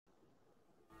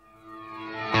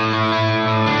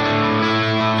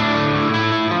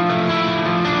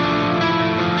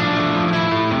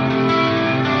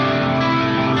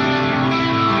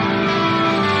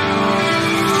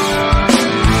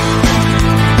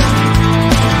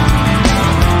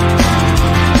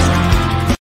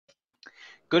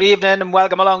Good evening and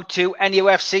welcome along to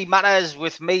NUFC Matters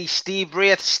with me, Steve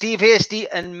Wraith, Steve Hasty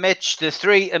and Mitch, the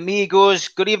three amigos.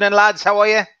 Good evening, lads. How are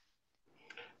you?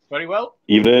 Very well.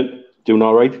 Evening. Doing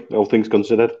all right, all things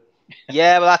considered.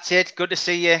 Yeah, well, that's it. Good to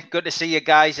see you. Good to see you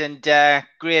guys, and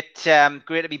great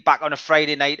to be back on a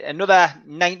Friday night. Another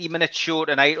 90-minute show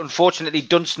tonight. Unfortunately,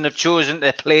 Dunstan have chosen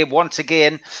to play once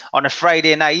again on a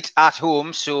Friday night at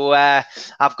home, so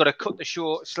I've got to cut the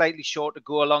show slightly short to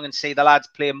go along and see the lads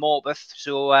play Morpeth.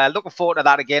 So looking forward to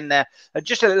that again.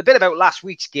 Just a little bit about last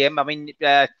week's game. I mean,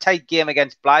 tight game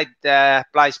against Blythe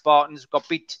Spartans. Got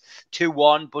beat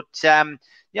 2-1, but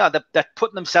they're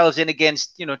putting themselves in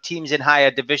against, teams in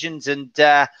higher divisions, and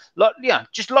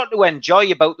just a lot to enjoy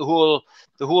about the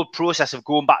whole process of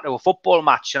going back to a football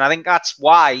match. And I think that's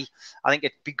why I think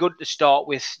it'd be good to start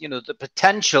with, the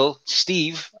potential,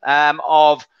 Steve,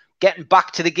 of getting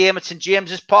back to the game at St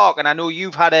James's Park. And I know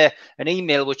you've had an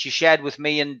email which you shared with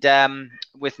me and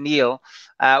with Neil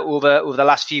over the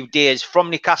last few days from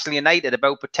Newcastle United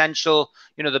about potential,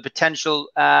 the potential,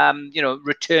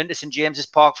 return to St James's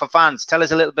Park for fans. Tell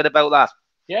us a little bit about that.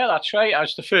 Yeah, that's right.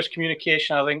 As the first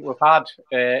communication I think we've had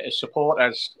as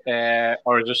supporters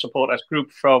or as a supporters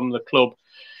group from the club,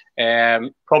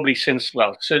 probably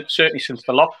certainly since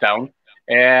the lockdown.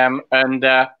 And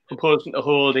proposing to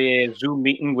hold a Zoom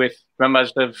meeting with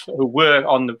members who were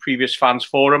on the previous fans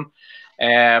forum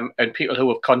and people who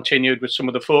have continued with some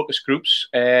of the focus groups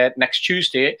next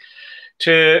Tuesday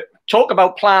to talk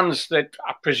about plans that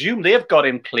I presume they've got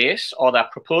in place or they're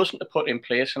proposing to put in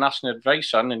place and asking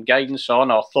advice on and guidance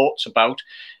on or thoughts about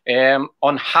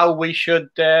on how we should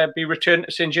be returned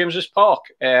to St James's Park.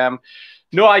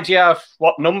 No idea of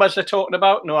what numbers they're talking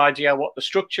about, no idea what the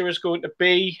structure is going to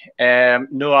be,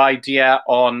 no idea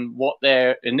on what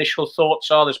their initial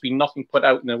thoughts are. There's been nothing put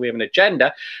out in the way of an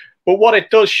agenda. But what it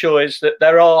does show is that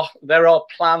there are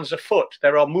plans afoot,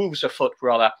 there are moves afoot,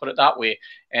 rather, put it that way,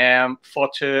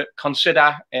 to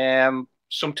consider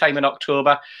sometime in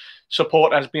October,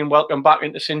 supporters being welcomed back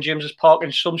into St James's Park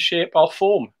in some shape or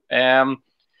form.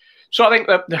 So I think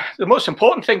that the most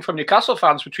important thing from Newcastle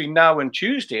fans between now and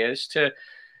Tuesday is to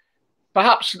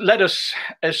perhaps let us,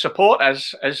 as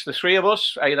supporters, as the three of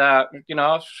us, either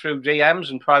through DMs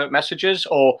and private messages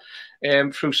or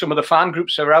through some of the fan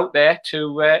groups that are out there,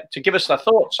 to give us their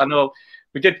thoughts. I know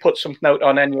we did put something out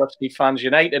on NUFC Fans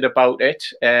United about it.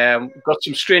 Got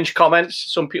some strange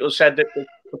comments. Some people said that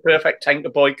it's the perfect time to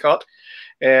boycott.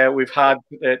 We've had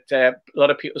a lot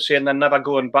of people saying they're never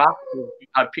going back. We've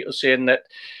had people saying that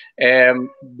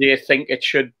they think it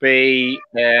should be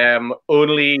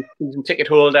only season ticket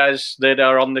holders that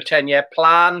are on the 10-year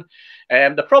plan.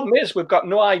 The problem is we've got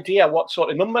no idea what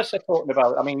sort of numbers they're talking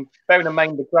about. I mean, bearing in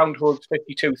mind the ground holds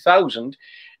 52,000,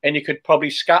 and you could probably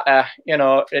scatter,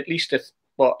 at least a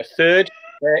third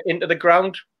into the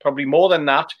ground, probably more than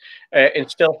that, and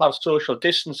still have social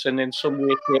distancing in some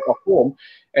way, shape, or form.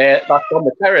 That's on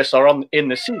the terrace or in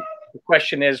the seat. The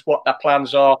question is what their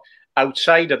plans are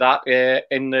outside of that,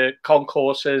 in the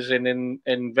concourses and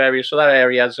in various other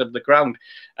areas of the ground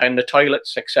and the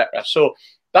toilets, etc. So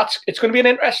it's going to be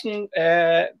an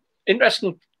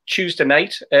interesting Tuesday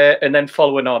night, and then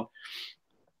following on.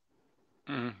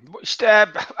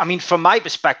 I mean, from my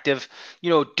perspective,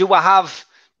 do I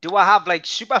have like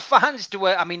super fans? We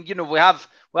have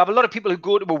a lot of people who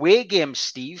go to away games,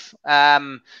 Steve.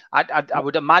 I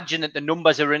would imagine that the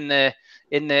numbers are in the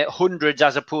hundreds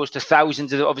as opposed to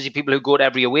thousands of obviously people who go to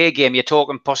every away game. You're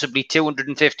talking possibly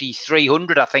 250,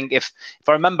 300, I think. If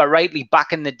I remember rightly,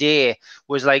 back in the day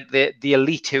was like the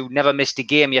elite who never missed a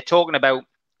game. You're talking about,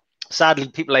 sadly,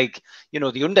 people like,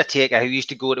 The Undertaker, who used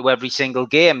to go to every single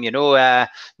game,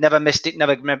 never missed it,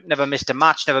 never missed a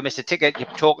match, never missed a ticket. You're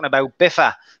talking about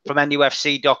Biffa from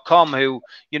NUFC.com, who,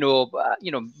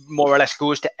 more or less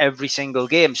goes to every single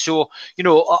game. So,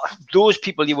 those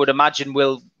people you would imagine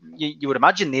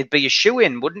they'd be a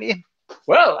shoe-in, wouldn't you?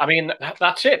 Well, I mean,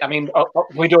 that's it. I mean,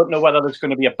 we don't know whether there's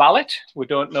going to be a ballot. We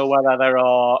don't know whether there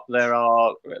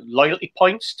are loyalty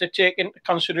points to take into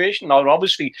consideration. Now,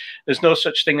 obviously, there's no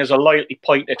such thing as a loyalty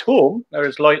point at home. There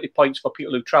is loyalty points for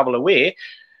people who travel away.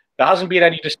 There hasn't been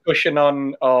any discussion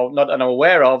on, or not that I'm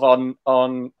aware of,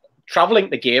 on travelling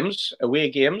to games, away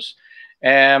games.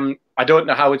 I don't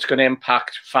know how it's going to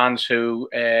impact fans who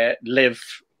live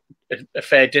a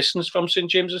fair distance from St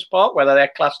James's Park, whether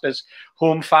they're classed as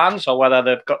home fans or whether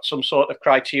they've got some sort of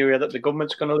criteria that the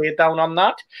government's going to lay down on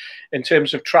that in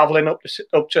terms of travelling up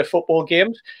to football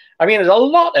games. I mean, there's a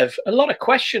lot of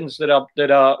questions that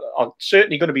are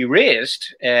certainly going to be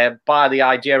raised by the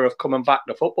idea of coming back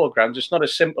to football grounds. It's not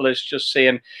as simple as just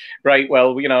saying, right,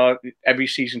 well, every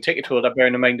season ticket holder,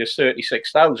 bearing in mind there's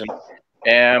 36,000.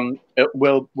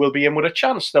 will be in with a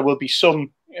chance. There will be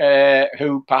some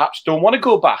who perhaps don't want to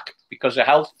go back because of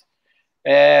health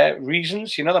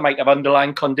reasons. You know, they might have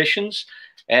underlying conditions.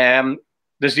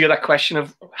 There's the other question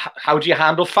of how do you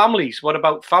handle families? What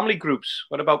about family groups?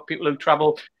 What about people who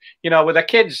travel, you know, with their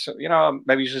kids? You know,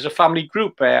 maybe there's a family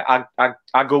group. I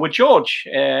go with George,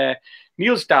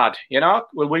 Neil's dad. You know,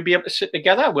 will we be able to sit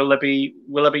together? Will there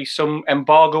be some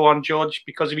embargo on George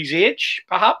because of his age?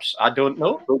 Perhaps, I don't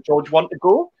know. Will George want to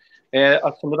go?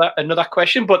 That's another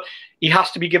question, but he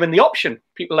has to be given the option.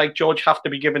 People like George have to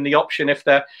be given the option if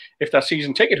they're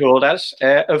season ticket holders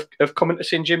of coming to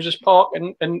St James's Park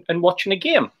and watching a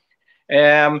game.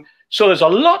 So there's a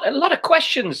lot of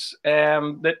questions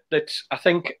that I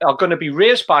think are going to be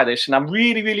raised by this, and I'm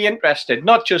really, really interested.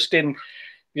 Not just in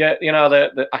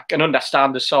I can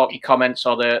understand the salty comments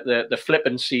or the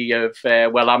flippancy of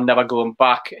well, I'm never going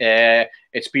back.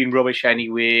 It's been rubbish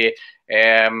anyway.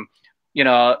 You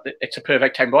know, it's a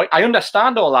perfect time, boy. I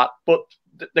understand all that, but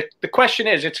the question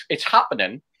is, it's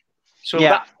happening. So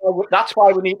yeah. That's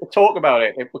why we need to talk about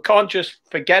it. We can't just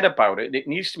forget about it. It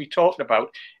needs to be talked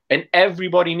about, and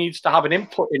everybody needs to have an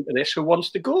input into this who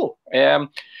wants to go.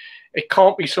 It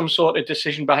can't be some sort of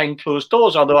decision behind closed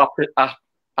doors, although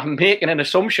I'm making an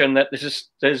assumption that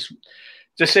there's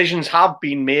decisions have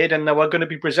been made and they were going to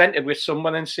be presented with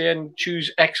someone and saying,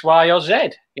 choose X, Y, or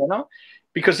Z, you know?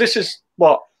 Because this is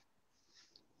what,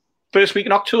 first week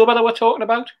in October that we're talking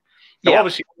about? Now,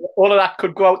 obviously, all of that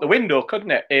could go out the window,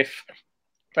 couldn't it? If,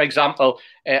 for example,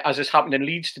 as has happened in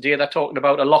Leeds today, they're talking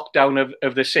about a lockdown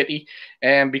of the city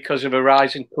because of a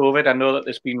rise in COVID. I know that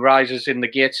there's been rises in the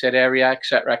Gateshead area,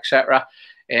 etc., etc.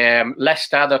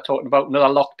 Leicester, they're talking about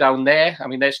another lockdown there. I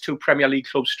mean, there's 2 Premier League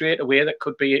clubs straight away that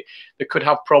could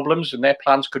have problems, and their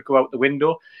plans could go out the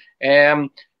window.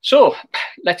 So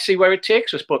let's see where it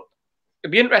takes us. But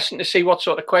it'd be interesting to see what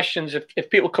sort of questions, if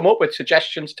people come up with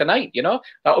suggestions tonight, you know,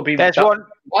 that would be. There's one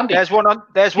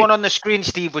on the screen,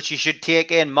 Steve, which you should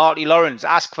take in. Marty Lawrence,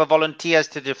 ask for volunteers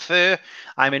to defer.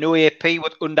 I'm an OAP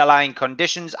with underlying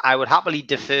conditions. I would happily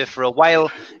defer for a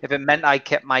while if it meant I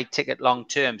kept my ticket long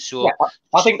term. So yeah,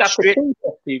 I think that's the key,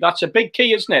 Steve. That's a big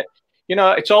key, isn't it? You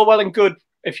know, it's all well and good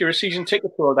if you're a season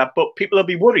ticket holder, but people will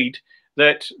be worried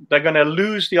that they're going to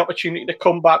lose the opportunity to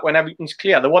come back when everything's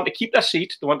clear. They want to keep their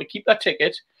seat, they want to keep their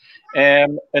ticket,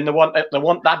 and they want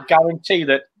that guarantee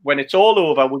that when it's all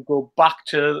over, we'll go back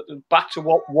to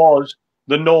what was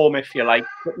the norm, if you like,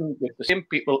 with the same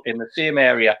people in the same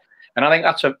area. And I think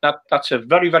that's a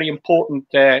very, very important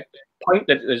point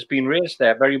that has been raised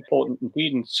there. Very important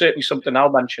indeed, and certainly something I'll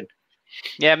mention.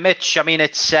 Yeah, Mitch, I mean,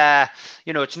 it's,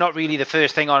 it's not really the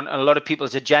first thing on a lot of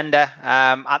people's agenda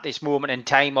at this moment in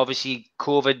time. Obviously,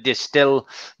 COVID is still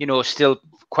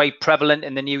quite prevalent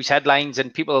in the news headlines,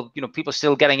 and people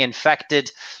still getting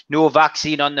infected. No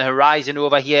vaccine on the horizon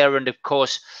over here. And of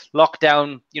course,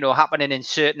 lockdown, happening in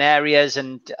certain areas.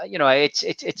 And,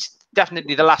 it's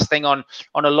definitely the last thing on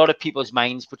a lot of people's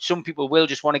minds, but some people will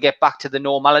just want to get back to the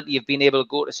normality of being able to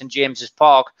go to St James's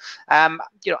Park.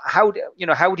 How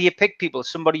do you pick people?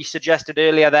 Somebody suggested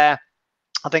earlier there,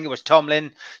 I think it was Tom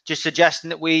Lynn, just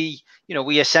suggesting that we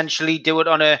essentially do it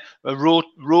on a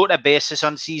rota basis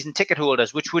on season ticket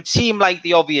holders, which would seem like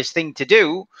the obvious thing to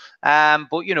do.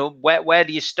 But where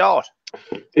do you start?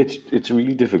 It's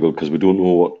really difficult because we don't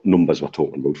know what numbers we're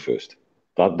talking about first.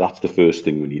 That's the first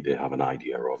thing we need to have an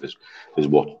idea of is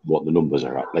what the numbers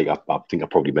are at. Like I think I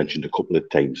probably mentioned a couple of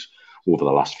times over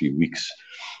the last few weeks.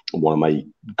 One of my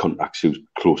contacts who's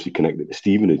closely connected to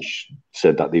Stevenage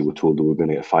said that they were told they were going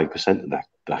to get 5%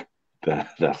 of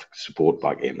their support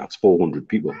back in. That's 400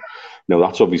 people. Now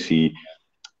that's obviously,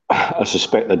 I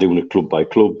suspect they're doing it club by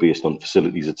club based on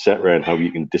facilities, etc., and how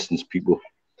you can distance people.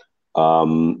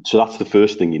 So that's the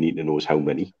first thing you need to know is how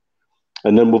many.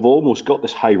 And then we've almost got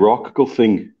this hierarchical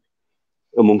thing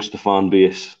amongst the fan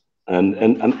base.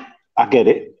 And I get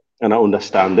it and I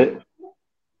understand it.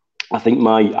 I think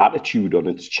my attitude on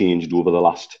it's changed over the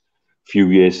last few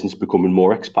years since becoming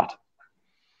more expat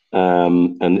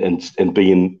and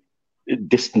being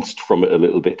distanced from it a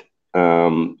little bit.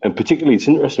 And particularly, it's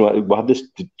interesting, we had this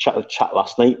chat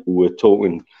last night. We were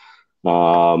talking with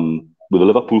a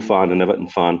Liverpool fan and Everton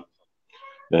fan.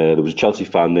 There was a Chelsea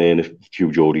fan there and a few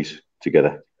Geordies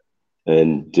together,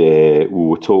 and we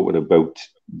were talking about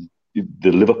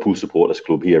the Liverpool supporters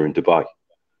club here in Dubai,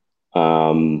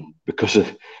 because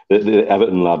the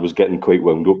Everton lad was getting quite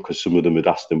wound up because some of them had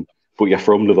asked him, but you're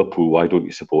from Liverpool, why don't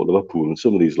you support Liverpool? And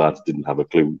some of these lads didn't have a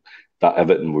clue that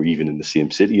Everton were even in the same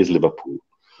city as Liverpool,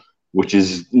 which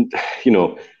is,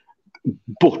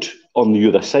 but on the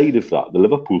other side of that, the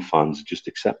Liverpool fans just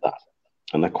accept that.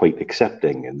 and they're quite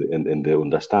accepting, and they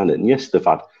understand it. And yes, they've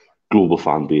had global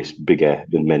fan base bigger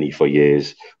than many for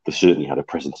years. They've certainly had a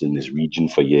presence in this region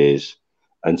for years,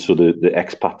 and so the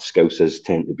expat Scousers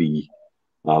tend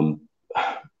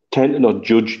to not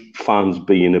judge fans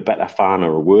being a better fan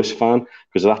or a worse fan,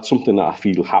 because that's something that I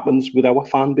feel happens with our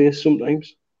fan base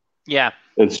sometimes. Yeah,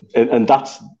 and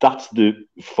that's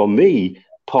for me,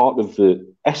 part of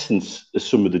the essence of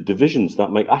some of the divisions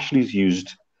that Mike Ashley's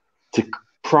used to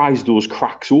prise those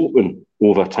cracks open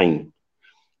over time,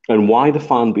 and why the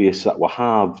fan base that we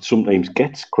have sometimes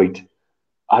gets quite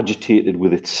agitated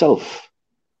with itself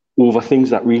over things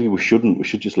that really we shouldn't. We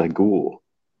should just let go.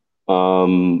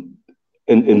 And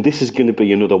this is going to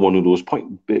be another one of those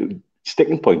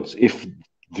sticking points if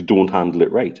they don't handle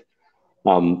it right.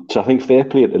 So I think fair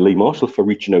play to Lee Marshall for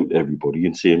reaching out to everybody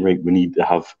and saying, right, we need to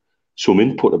have some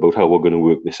input about how we're going to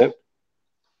work this out.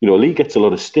 You know, Lee gets a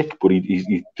lot of stick, but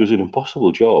he does an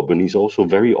impossible job, and he's also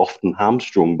very often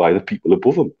hamstrung by the people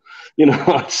above him. You know,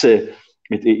 I'd say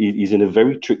he's in a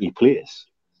very tricky place.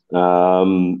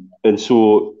 And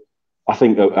so I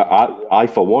think I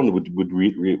for one, would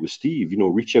reiterate with Steve, you know,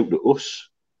 reach out to us.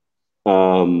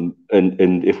 And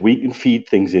if we can feed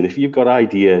things in, if you've got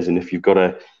ideas and if you've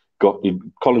got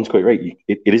Colin's quite right,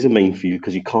 it is a minefield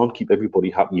because you can't keep everybody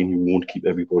happy and you won't keep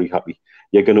everybody happy.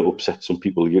 You're going to upset some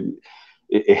people.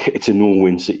 It's a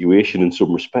no-win situation in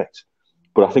some respects.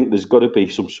 But I think there's got to be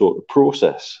some sort of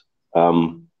process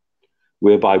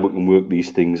whereby we can work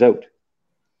these things out.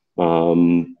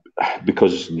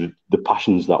 Because the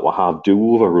passions that we have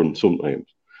do overrun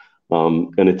sometimes.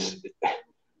 And it's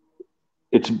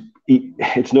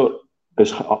not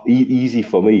as easy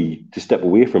for me to step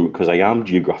away from it because I am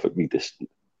geographically distant.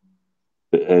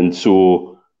 And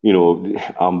so, you know,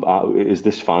 is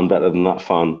this fan better than that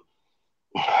fan?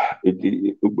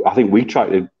 I think we tried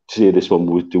to say this when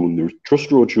we were doing the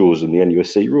Trust Road shows and the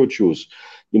NUSC Road shows.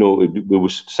 You know, we were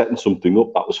setting something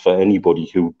up that was for anybody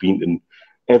who'd been in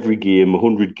every game,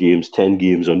 100 games, 10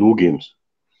 games, or no games.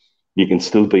 You can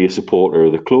still be a supporter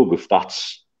of the club if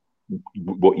that's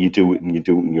what you do it and you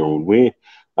do it in your own way.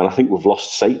 And I think we've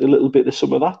lost sight a little bit of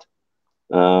some of that,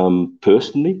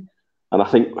 personally. And I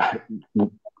think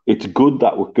it's good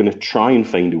that we're going to try and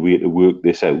find a way to work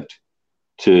this out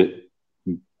to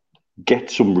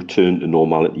get some return to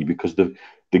normality, because the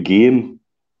game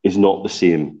is not the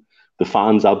same. The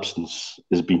fans' absence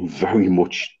has been very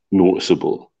much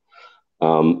noticeable.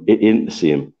 It ain't the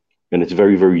same, and it's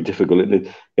very, very difficult.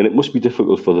 And it must be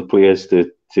difficult for the players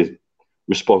to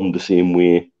respond the same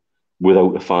way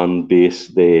without a fan base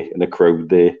there and a crowd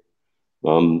there.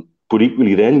 But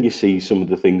equally, then you see some of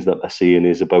the things that they're saying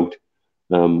is about,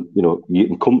 you know, you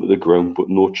can come to the ground, but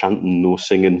no chanting, no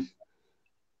singing.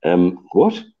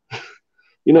 What?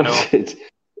 You know,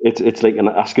 it's like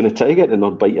asking a tiger to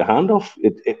not bite your hand off.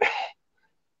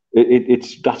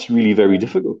 That's really very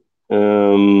difficult.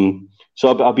 So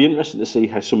I'll be interested to see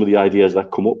how some of the ideas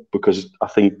that come up, because I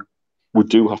think we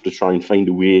do have to try and find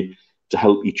a way to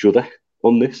help each other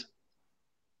on this.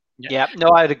 Yeah,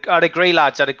 no, I'd agree,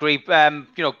 lads. I'd agree. You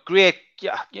know, great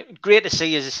to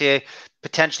see, as I say,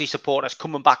 potentially supporters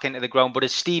coming back into the ground. But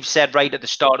as Steve said right at the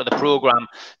start of the programme,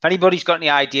 if anybody's got any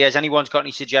ideas, anyone's got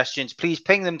any suggestions, please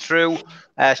ping them through.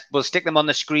 We'll stick them on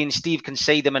the screen. Steve can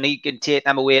see them and he can take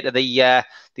them away to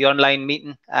the online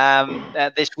meeting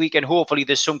this week. And hopefully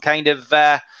there's some kind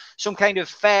of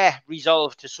fair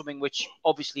resolve to something which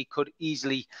obviously could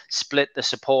easily split the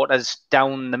supporters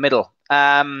down the middle.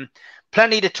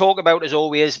 Plenty to talk about, as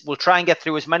always. We'll try and get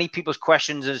through as many people's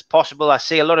questions as possible. I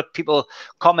see a lot of people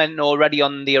commenting already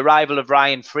on the arrival of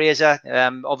Ryan Fraser,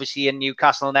 obviously in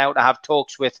Newcastle now to have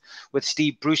talks with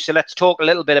Steve Bruce. So let's talk a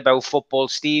little bit about football,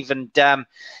 Steve. And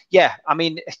yeah, I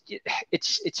mean,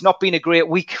 it's not been a great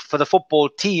week for the football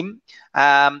team.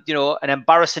 You know, an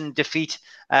embarrassing defeat,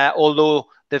 although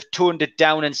they've toned it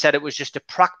down and said it was just a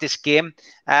practice game.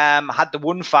 Had the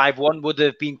won 5-1, would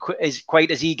have been quite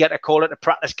as eager to call it a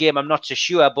practice game, I'm not so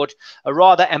sure, but a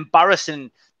rather embarrassing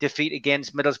defeat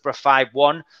against Middlesbrough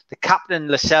 5-1. The captain,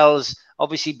 Lascelles,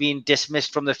 obviously being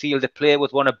dismissed from the field of play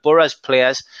with one of Borough's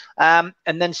players. And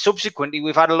then subsequently,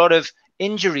 we've had a lot of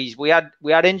injuries. We had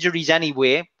injuries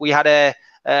anyway. We had a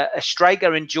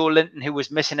striker in Joe Linton who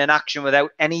was missing in action without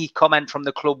any comment from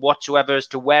the club whatsoever as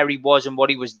to where he was and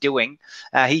what he was doing.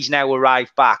 He's now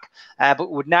arrived back. But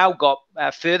we've now got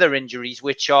further injuries,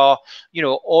 which are, you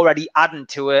know, already adding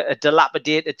to a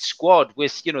dilapidated squad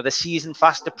with, you know, the season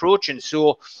fast approaching.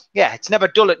 So, yeah, it's never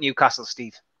dull at Newcastle,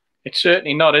 Steve. It's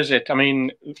certainly not, is it? I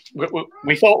mean,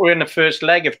 we thought we were in the first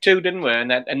leg of two, didn't we?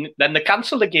 And then they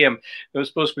cancelled the game. They were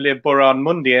supposed to play Borough on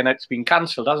Monday, and it's been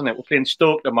cancelled, hasn't it? We're playing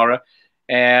Stoke tomorrow.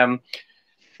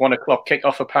 1 o'clock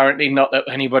kickoff, apparently. Not that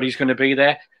anybody's going to be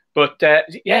there. But,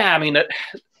 yeah, I mean,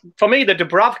 for me, the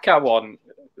Dubravka one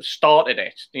started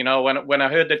it. You know, when I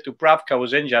heard that Dubravka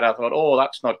was injured, I thought, oh,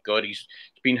 that's not good. He's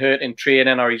been hurt in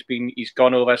training, or he's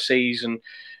gone overseas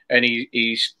and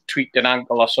he's tweaked an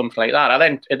ankle or something like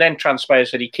that. It then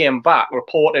transpires that he came back,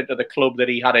 reported to the club that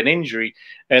he had an injury,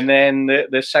 and then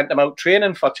they sent him out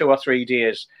training for 2 or 3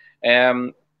 days,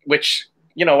 which,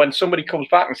 you know, when somebody comes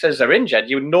back and says they're injured,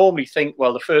 you would normally think,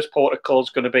 well, the first port of call is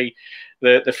going to be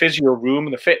the physio room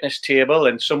and the fitness table,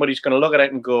 and somebody's going to look at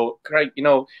it and go, great, you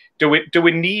know, do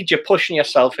we need you pushing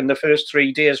yourself in the first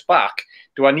 3 days back?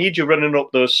 Do I need you running up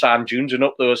those sand dunes and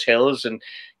up those hills and,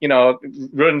 you know,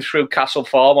 run through Castle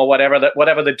Farm or whatever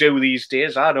they do these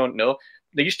days? I don't know.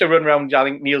 They used to run around, I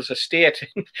think, Neil's estate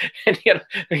and you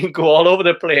know, go all over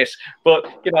the place. But,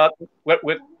 you know,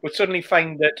 we suddenly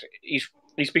find that he's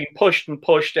been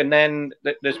pushed, and then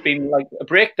there's been like a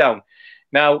breakdown.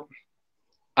 Now,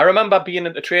 I remember being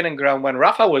at the training ground when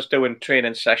Rafa was doing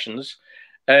training sessions,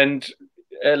 and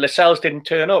Lascelles didn't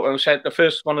turn up. And we said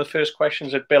one of the first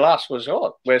questions that Bill asked was,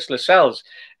 "Oh, where's Lascelles?"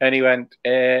 And he went,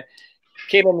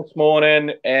 came in this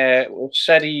morning,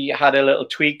 said he had a little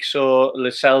tweak, so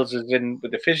Lascelles is in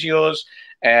with the physios.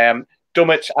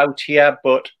 Dummett's out here,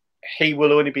 but he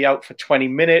will only be out for 20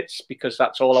 minutes because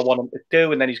that's all I want him to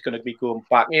do, and then he's going to be going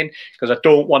back in because I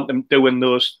don't want them doing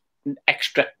those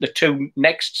the 2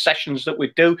 next sessions that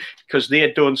we do, because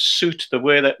they don't suit the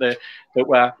way that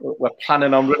we're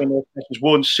planning on running those sessions,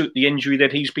 won't suit the injury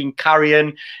that he's been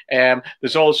carrying.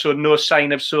 There's also no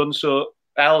sign of so-and-so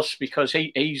else because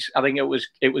he's I think it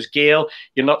was Gale.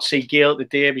 You'll not see Gale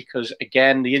today because,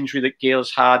 again, the injury that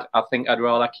Gale's had, I think I'd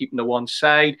rather keep him to one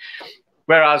side.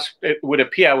 Whereas it would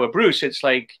appear with Bruce, it's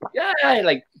like, yeah,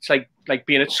 it's like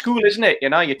being at school, isn't it? You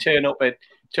know, you turn up at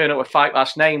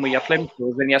 9:05 with your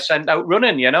plimsolls and you're sent out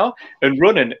running, you know, and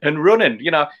running,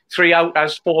 you know, 3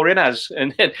 outers, 4 inners,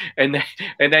 and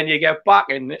then you get back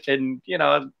and you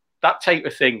know, that type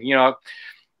of thing. You know,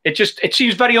 it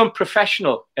seems very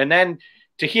unprofessional. And then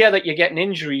to hear that you're getting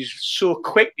injuries so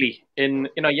quickly, you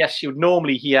know, yes, you'd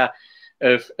normally hear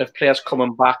of players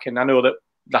coming back, and I know that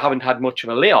they haven't had much of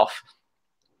a layoff,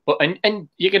 but and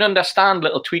you can understand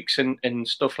little tweaks and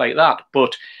stuff like that.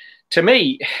 But to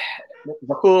me,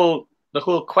 the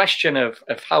whole question of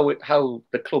how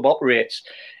the club operates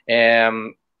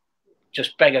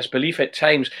just beggars belief at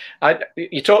times.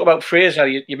 You talk about Fraser.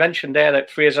 You mentioned there that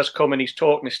Fraser's come and he's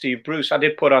talking to Steve Bruce. I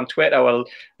did put on Twitter, well,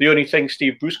 the only thing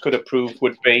Steve Bruce could approve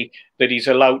would be that he's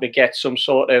allowed to get some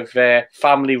sort of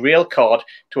family rail card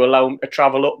to allow him to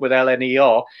travel up with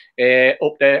LNER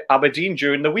up to Aberdeen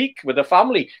during the week with the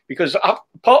family. Because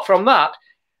apart from that,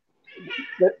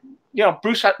 you know,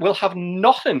 Bruce will have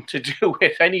nothing to do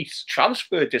with any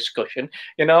transfer discussion,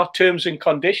 you know, terms and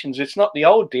conditions. It's not the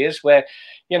old days where,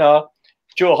 you know,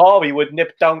 Joe Harvey would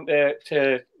nip down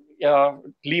to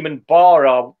Lehman Bar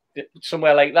or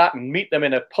somewhere like that and meet them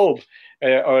in a pub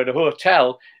or at a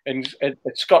hotel and at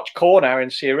Scotch Corner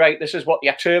and say, right, this is what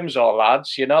your terms are,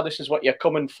 lads. You know, this is what you're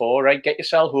coming for, right? Get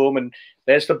yourself home, and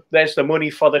there's the money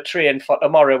for the train for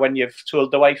tomorrow when you've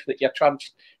told the wife that you're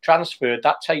transferred,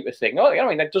 that type of thing. Oh, I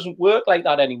mean, it doesn't work like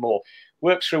that anymore. It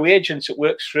works through agents. It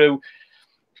works through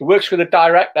the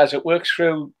directors. It works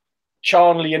through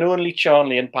Charnley and only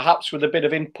Charnley, and perhaps with a bit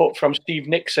of input from Steve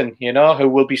Nixon, you know, who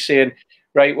will be saying,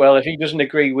 right, well, if he doesn't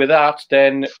agree with that,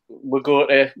 then we'll go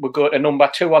to number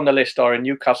 2 on the list, or in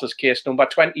Newcastle's case, number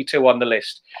 22 on the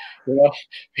list, you know,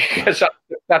 because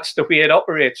that's the way it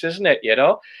operates, isn't it? You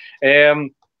know,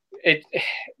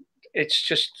 it's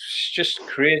just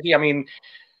crazy. I mean,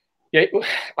 yeah,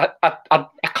 I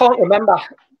can't remember.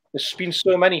 There's been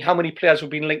so many. How many players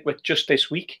have been linked with just this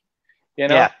week? You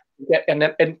know. Yeah.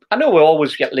 And I know we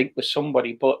always get linked with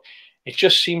somebody, but it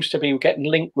just seems to be getting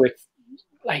linked with,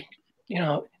 like, you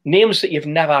know, names that you've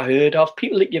never heard of,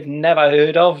 people that you've never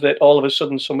heard of, that all of a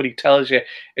sudden somebody tells you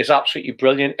is absolutely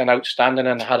brilliant and outstanding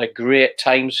and had a great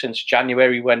time since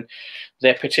January when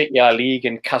their particular league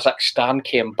in Kazakhstan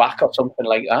came back or something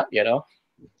like that, you know.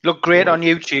 Look great on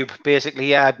YouTube, basically.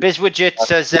 Yeah, Bizwidget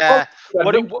says,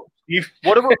 what do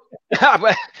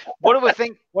we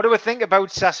think? What do we think about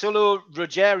Sassuolo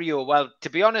Rogerio? Well, to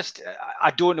be honest,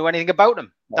 I don't know anything about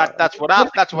him. That's what I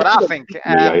think.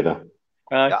 Either.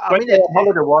 I went there on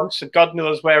holiday once, and God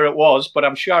knows where it was, but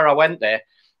I'm sure I went there.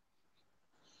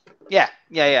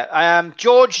 Yeah.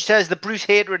 George says the Bruce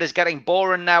hatred is getting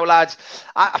boring now, lads.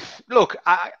 Look,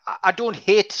 I don't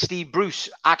hate Steve Bruce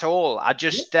at all. I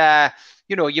just,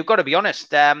 you've got to be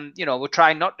honest. We're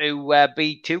trying not to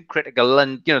be too critical,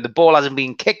 and the ball hasn't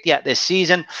been kicked yet this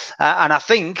season. And I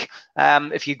think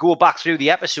if you go back through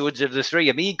the episodes of the Three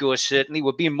Amigos, certainly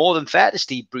we're being more than fair to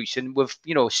Steve Bruce, and we've,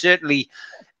 certainly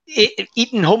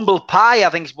eaten humble pie. I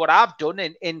think is what I've done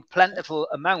in plentiful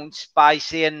amounts by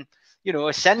saying,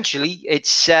 essentially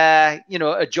it's, a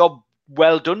job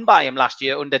well done by him last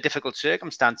year under difficult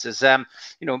circumstances.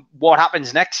 What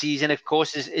happens next season, of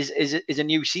course, is a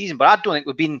new season. But I don't think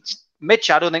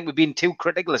we've been too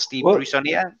critical of Steve Bruce on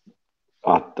here.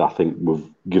 I think we've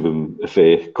given him a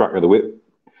fair crack of the whip.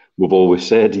 We've always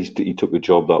said he took a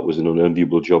job that was an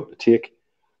unenviable job to take.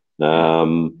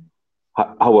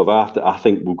 However, I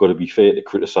think we've got to be fair to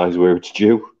criticise where it's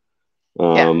due.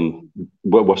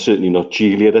 We're certainly not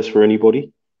cheerleaders for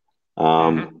anybody.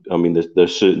 I mean,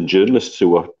 there's certain journalists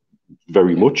who are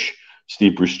very much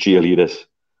Steve Bruce cheerleaders.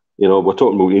 We're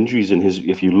talking about injuries, and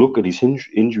if you look at his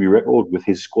injury record with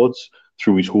his squads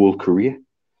through his whole career,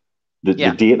 the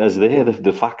data's there,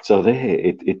 the facts are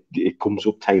there. It comes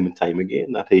up time and time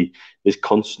again that he is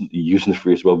constantly using the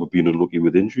phrase, "Well, we've been unlucky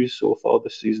with injuries so far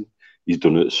this season." He's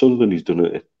done it at Sunderland, he's done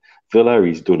it at Villa,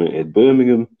 he's done it at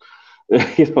Birmingham.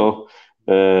 That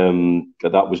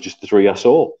was just the three I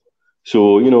saw.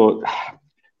 So,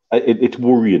 it's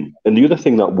worrying. And the other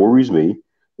thing that worries me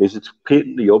is it's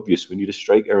patently obvious when you're a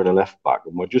striker and a left back,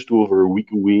 and we're just over a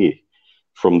week away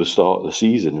from the start of the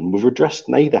season, and we've addressed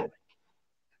neither.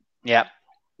 Yeah.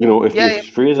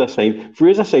 If Fraser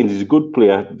Sainz is a good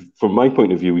player, from my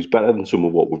point of view, he's better than some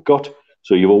of what we've got.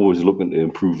 So you're always looking to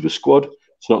improve the squad.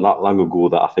 It's not that long ago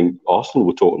that I think Arsenal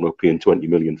were talking about paying 20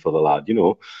 million for the lad,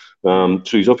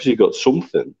 So he's obviously got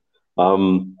something.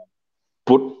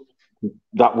 But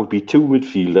that would be two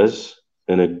midfielders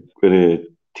and a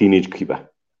teenage keeper.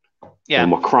 Yeah.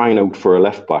 And we're crying out for a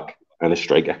left back and a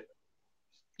striker.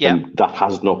 Yeah. And that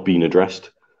has not been addressed.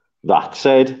 That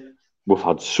said, we've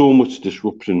had so much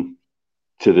disruption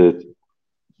to the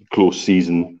close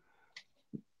season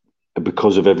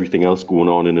because of everything else going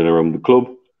on in and around the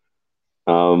club.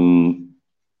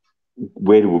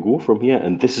 Where do we go from here?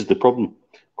 And this is the problem.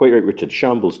 Quite right, Richard.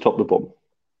 Shambles, top to bottom.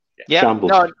 Yeah.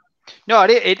 Shambles. No,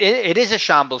 it is a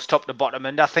shambles top to bottom.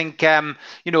 And I think,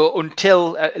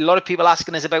 until a lot of people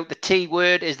asking us about the T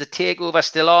word, is the takeover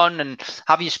still on? And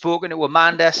have you spoken to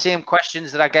Amanda? Same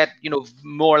questions that I get,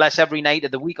 more or less every night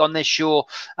of the week on this show.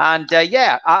 And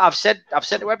I've said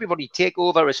to everybody,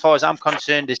 takeover, as far as I'm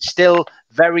concerned, is still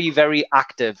very, very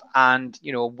active. And,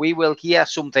 we will hear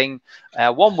something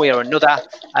one way or another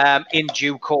in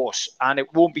due course. And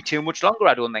it won't be too much longer,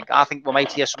 I don't think. I think we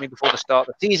might hear something before the start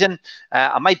of the season.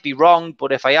 I might be wrong,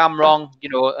 but if I am wrong,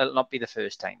 it'll not be the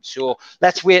first time. So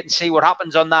let's wait and see what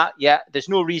happens on that. Yeah, there's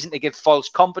no reason to give false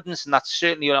confidence, and that's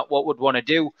certainly not what we'd want to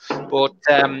do. But,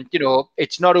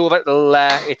 it's not over till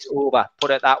it's over,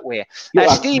 put it that way.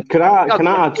 Steve, can I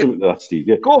add something to that, Steve?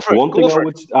 Yeah. Go for it. One thing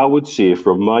I would say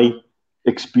from my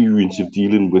experience of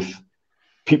dealing with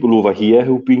people over here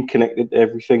who've been connected to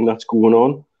everything that's going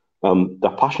on,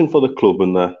 their passion for the club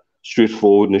and their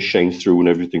straightforwardness shines through in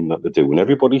everything that they do. And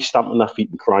everybody's stamping their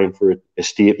feet and crying for a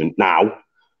statement now.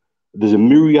 There's a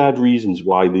myriad reasons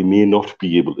why they may not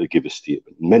be able to give a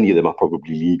statement. Many of them are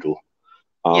probably legal.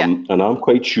 And I'm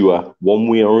quite sure one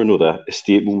way or another, a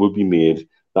statement will be made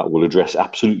that will address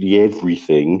absolutely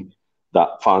everything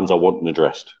that fans are wanting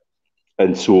addressed.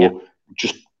 And so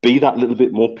just be that little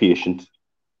bit more patient,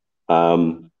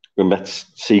 and let's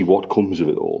see what comes of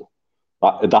it all.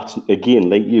 That's,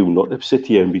 again, like you, not to sit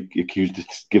here and be accused of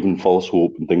giving false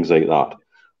hope and things like that.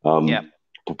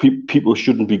 But people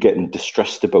shouldn't be getting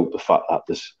distressed about the fact that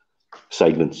there's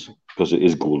silence, because it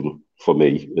is golden for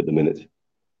me at the minute.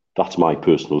 That's my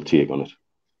personal take on it.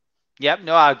 Yep,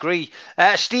 no, I agree.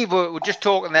 Steve, we're just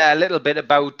talking there a little bit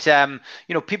about,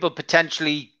 people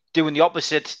potentially doing the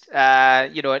opposite,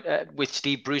 with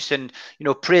Steve Bruce and,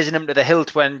 praising him to the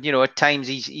hilt when, at times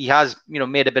he has,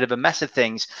 made a bit of a mess of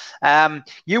things.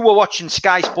 You were watching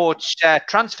Sky Sports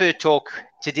Transfer Talk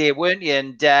today, weren't you?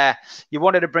 And you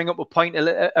wanted to bring up a point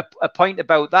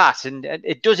about that. And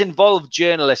it does involve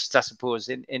journalists, I suppose,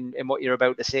 in what you're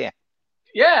about to say.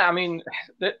 Yeah, I mean,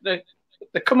 they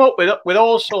come up with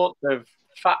all sorts of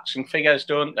facts and figures,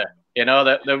 don't they?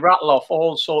 They rattle off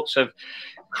all sorts of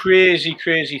crazy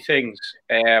things.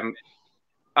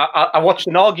 I watched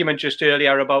an argument just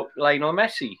earlier about Lionel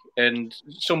Messi and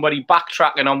somebody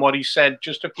backtracking on what he said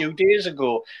just a few days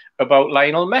ago about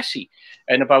Lionel Messi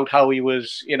and about how he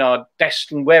was,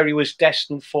 destined, where he was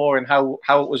destined for, and how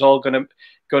it was all going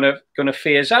gonna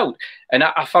phase out. And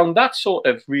I found that sort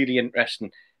of really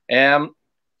interesting.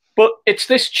 But it's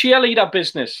this cheerleader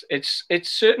business. It's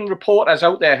certain reporters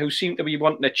out there who seem to be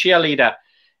wanting a cheerleader,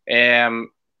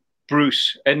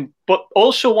 Bruce, but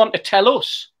also want to tell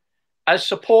us as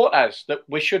supporters that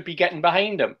we should be getting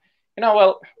behind them.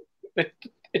 Well,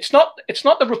 it's not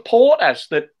the reporters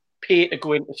that pay to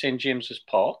go into St James's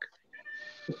Park.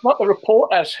 It's not the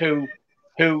reporters who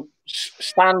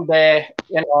stand there,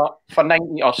 for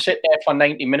 90 or sit there for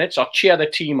 90 minutes or cheer the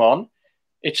team on.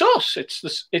 It's us.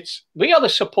 We are the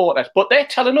supporters, but they're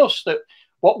telling us that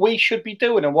what we should be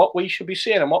doing and what we should be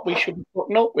saying and what we should be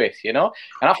putting up with, And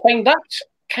I find that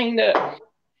kind of,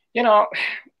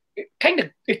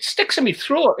 it sticks in my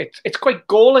throat. It's quite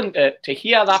galling to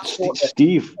hear that sort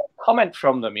of comment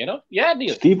from them, Yeah,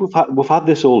 Neil. Steve, we've had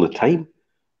this all the time.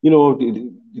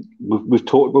 We've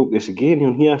talked about this again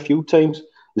on here a few times.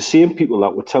 The same people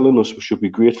that were telling us we should be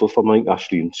grateful for Mike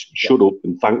Ashley and shut up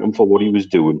and thank him for what he was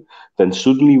doing, then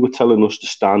suddenly were telling us to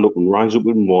stand up and rise up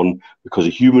and one because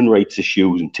of human rights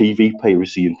issues and TV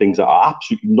piracy and things that are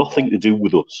absolutely nothing to do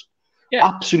with us. Yeah.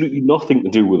 Absolutely nothing to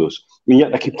do with us. And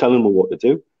yet they keep telling them what to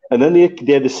do. And then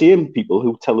they're the same people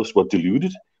who tell us we're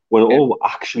deluded when all we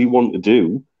actually want to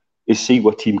do is see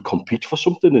our team compete for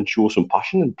something and show some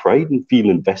passion and pride and feel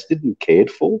invested and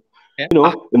cared for. Yeah.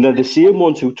 And they're the same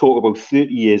ones who talk about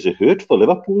 30 years of hurt for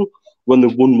Liverpool when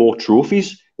they've won more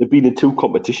trophies. They've been in 2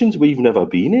 competitions we've never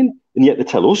been in, and yet they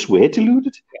tell us we're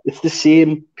deluded. It's the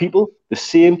same people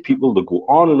that go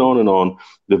on and on and on.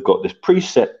 They've got this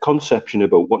preset conception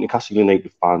about what Newcastle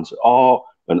United fans are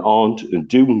and aren't and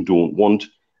do and don't want,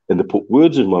 and they put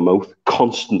words in my mouth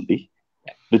constantly.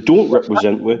 They don't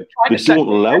represent me. They don't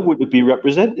allow it to be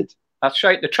represented. That's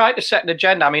right. They tried to set an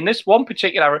agenda. I mean, this one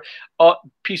particular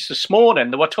piece this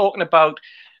morning, they were talking about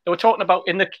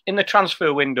in the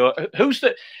transfer window. Who's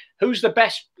the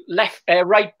best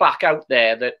right back out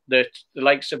there that the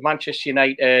likes of Manchester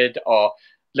United or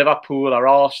Liverpool or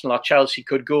Arsenal or Chelsea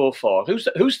could go for?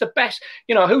 Who's the best?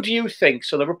 Who do you think?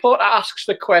 So the reporter asks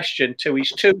the question to his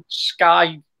 2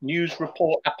 Sky News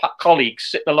reporter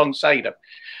colleagues sitting alongside him.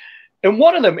 And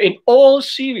one of them, in all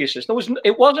seriousness,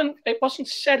 it wasn't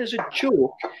said as a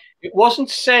joke. It wasn't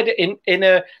said in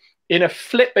a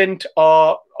flippant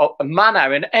or a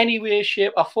manner in any way,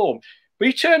 shape, or form. But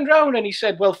he turned around and he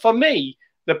said, "Well, for me,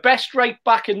 the best right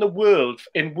back in the world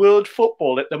in world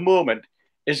football at the moment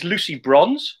is Lucy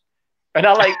Bronze." And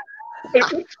I'm like,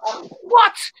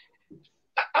 what?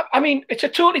 I mean, it's a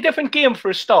totally different game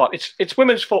for a start. It's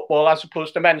women's football as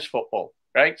opposed to men's football,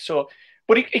 right? So.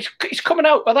 But he's coming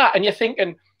out with that, and you're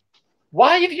thinking,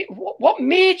 what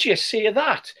made you say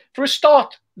that? For a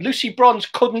start, Lucy Bronze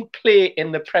couldn't play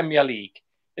in the Premier League.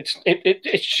 It's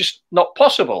just not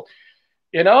possible,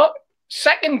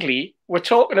 Secondly, we're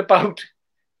talking about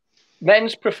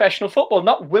men's professional football,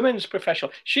 not women's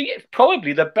professional. She is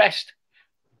probably the best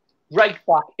right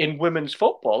back in women's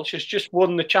football. She's just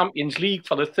won the Champions League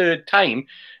for the 3rd time,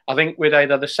 I think, with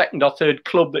either the 2nd or 3rd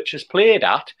club that she's played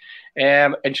at.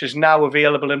 And she's now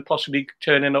available and possibly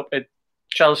turning up at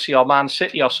Chelsea or Man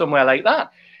City or somewhere like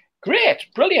that. Great,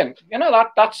 brilliant.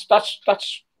 That's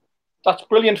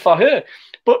brilliant for her.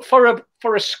 But for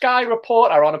a Sky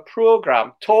reporter on a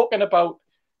programme talking about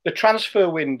the transfer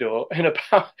window and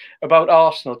about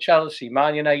Arsenal, Chelsea,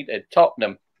 Man United,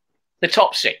 Tottenham, the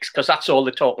top 6, because that's all they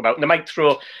talk about. And they might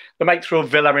throw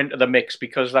Villa into the mix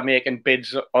because they're making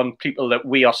bids on people that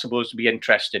we are supposed to be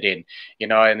interested in,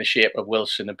 in the shape of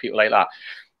Wilson and people like that.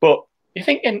 But you're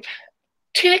thinking,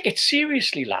 take it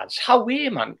seriously, lads. How are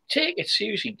you, man? Take it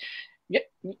seriously.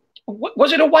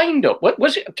 Was it a wind-up?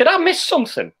 Did I miss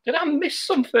something? Did I miss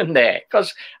something there?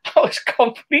 Because I was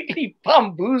completely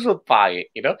bamboozled by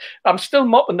it, I'm still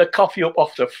mopping the coffee up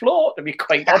off the floor, to be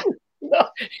quite honest.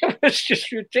 It was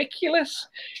just ridiculous,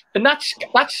 and that's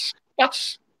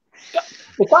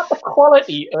the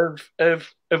quality of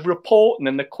reporting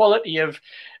and the quality of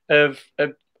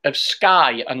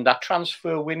Sky and that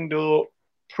transfer window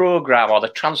program, or the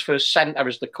transfer centre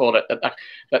as they call it,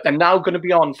 that they're now going to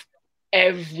be on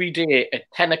every day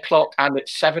at 10 o'clock and at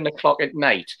 7 o'clock at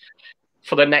night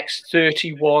for the next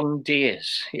 31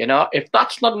 days. If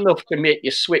that's not enough to make you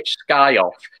switch Sky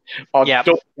off or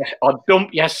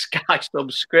dump your Sky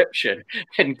subscription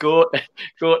and go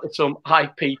to some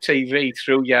IPTV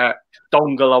through your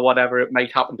dongle or whatever it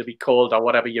might happen to be called, or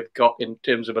whatever you've got in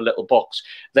terms of a little box,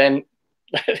 then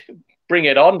bring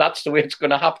it on. That's the way it's going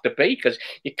to have to be, because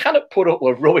you cannot put up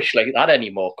with rubbish like that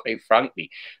anymore, quite frankly.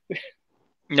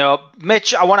 No,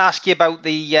 Mitch, I want to ask you about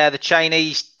the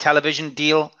Chinese television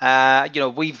deal.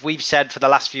 We've said for the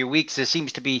last few weeks there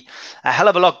seems to be a hell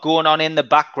of a lot going on in the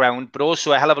background, but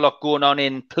also a hell of a lot going on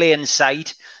in plain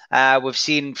sight. We've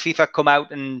seen FIFA come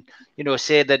out and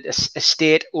say that a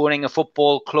state owning a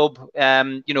football club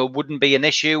wouldn't be an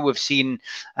issue. We've seen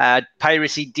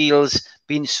piracy deals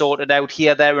being sorted out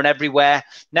here, there, and everywhere.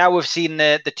 Now we've seen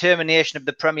the termination of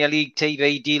the Premier League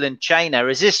TV deal in China.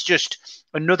 Is this just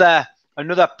another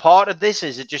part of this?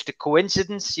 Is it just a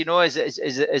coincidence?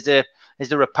 Is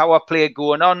there a power play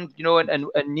going on? And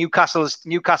Newcastle's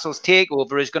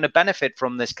takeover is going to benefit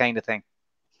from this kind of thing.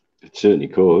 It certainly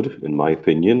could, in my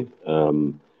opinion.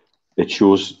 It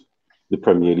shows the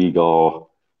Premier League are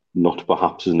not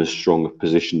perhaps in as strong a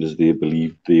position as they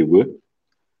believed they were.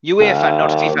 UEFA,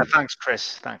 not FIFA. Thanks,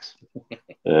 Chris. Thanks.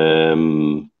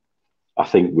 I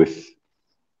think with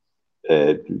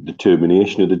the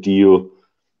termination of the deal,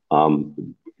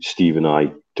 Steve and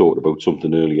I talked about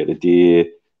something earlier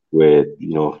today where,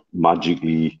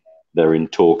 magically they're in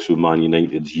talks with Man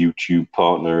United's YouTube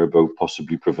partner about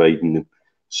possibly providing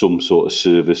some sort of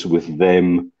service with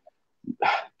them.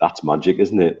 That's magic,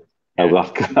 isn't it? How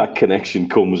that connection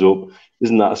comes up.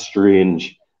 Isn't that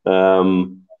strange?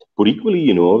 But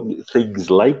equally, things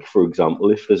like, for example,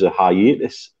 if there's a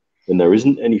hiatus and there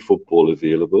isn't any football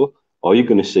available, are you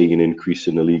going to see an increase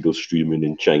in illegal streaming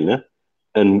in China?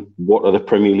 And what are the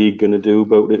Premier League going to do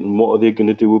about it? And what are they going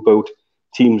to do about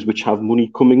teams which have money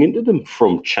coming into them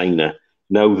from China?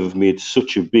 Now they've made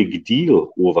such a big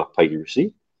deal over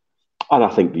piracy. And I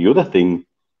think the other thing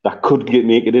that could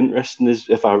make it interesting is,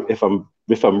 if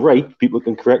I'm right, people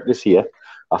can correct this here.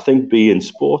 I think beIN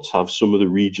Sports have some of the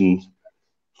regions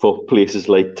for places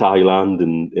like Thailand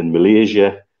and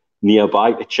Malaysia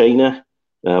nearby to China.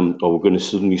 Or we're going to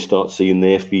suddenly start seeing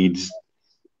their feeds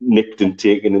nicked and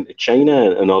taken into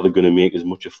China, and are they going to make as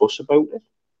much a fuss about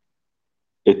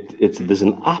it? There's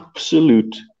an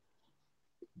absolute.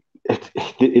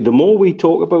 The more we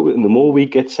talk about it, and the more we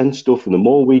get sent stuff, and the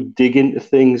more we dig into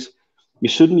things, you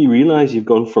suddenly realise you've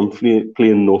gone from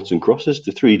playing noughts and crosses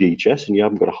to 3D chess, and you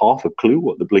haven't got a half a clue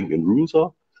what the blinking rules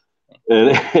are.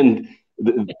 And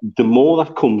the more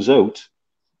that comes out,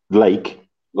 like,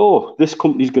 oh, this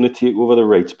company's going to take over the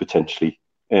rights potentially.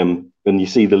 And you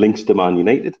see the links to Man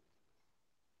United.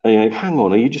 And you're like, hang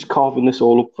on, are you just carving this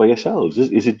all up for yourselves?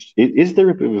 Is there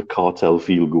a bit of a cartel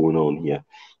feel going on here?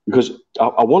 Because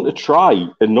I want to try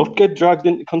and not get dragged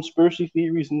into conspiracy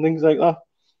theories and things like that.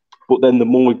 But then the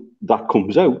more that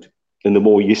comes out and the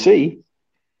more you see,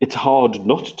 it's hard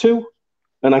not to.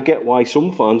 And I get why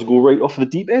some fans go right off the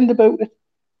deep end about it.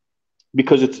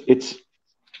 Because it's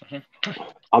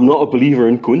I'm not a believer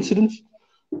in coincidence.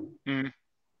 Mm.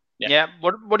 Yeah.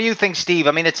 What do you think, Steve?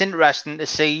 I mean, it's interesting to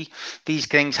see these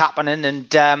things happening, and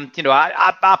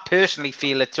I personally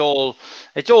feel it's all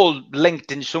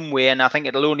linked in some way, and I think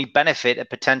it'll only benefit a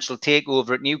potential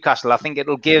takeover at Newcastle. I think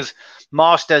it'll give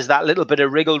Masters that little bit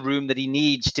of wriggle room that he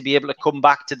needs to be able to come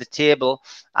back to the table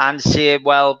and say,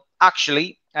 well,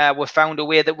 actually, we've found a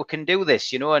way that we can do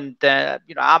this, and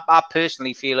I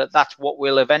personally feel that that's what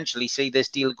will eventually see this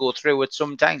deal go through at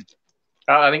some time.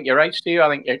 I think you're right, Steve. I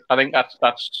think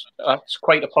that's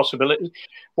quite a possibility.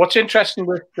 What's interesting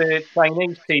with the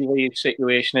Chinese TV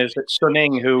situation is that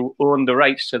Suning, who owned the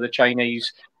rights to the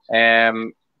Chinese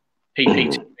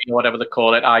PPTV, or whatever they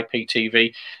call it,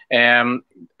 IPTV,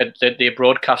 that they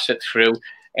broadcast it through.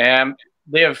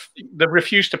 They've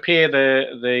refused to pay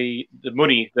the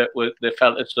money that they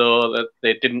felt as though that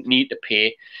they didn't need to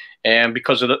pay,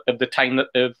 because of the time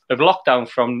of lockdown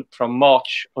from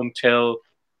March until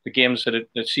the games that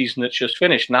the season that's just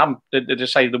finished. Now they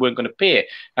decided they weren't going to pay.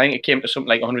 I think it came to something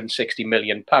like £160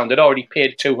 million. They'd already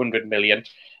paid £200 million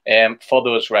for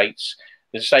those rights.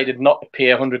 They decided not to pay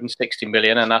 £160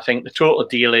 million, and I think the total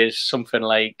deal is something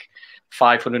like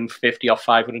 £550 or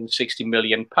 £560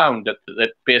 million.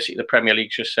 That basically the Premier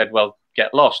League just said, "Well,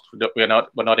 get lost. We're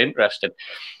not interested."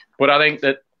 But I think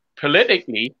that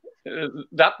politically,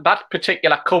 that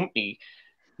particular company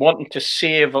wanting to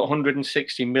save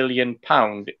 £160 million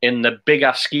in the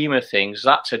bigger scheme of things,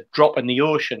 that's a drop in the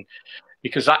ocean,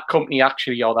 because that company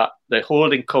actually, or the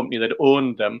holding company that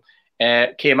owned them,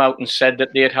 came out and said that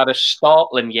they had a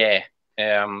startling year,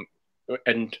 and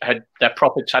their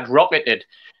profits had rocketed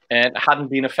and hadn't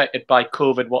been affected by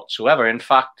COVID whatsoever. In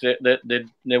fact,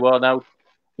 they were now,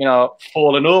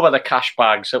 falling over the cash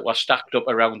bags that were stacked up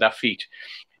around their feet.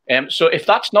 So if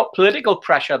that's not political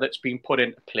pressure that's been put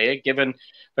into play, given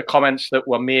the comments that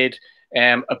were made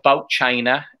about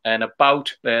China and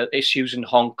about issues in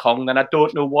Hong Kong, then I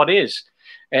don't know what is.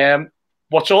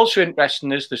 What's also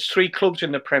interesting is there's 3 clubs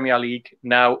in the Premier League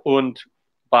now owned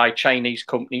by Chinese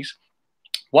companies.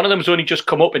 One of them has only just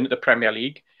come up into the Premier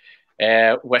League.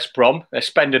 West Brom, they're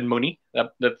spending money.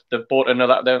 They've bought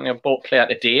another. They've bought player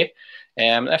today.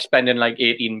 They're spending like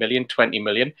 18 million, 20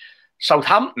 million.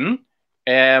 Southampton,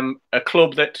 a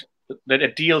club that a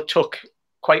deal took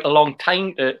quite a long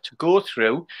time to go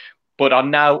through, but are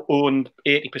now owned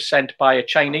 80% by a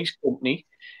Chinese company.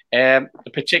 The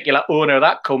particular owner of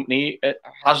that company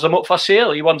has them up for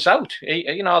sale. He wants out.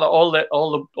 All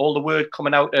the word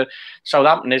coming out of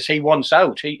Southampton is he wants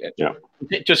out.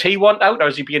 Does he want out, or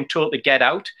is he being told to get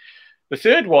out? The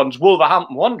third one's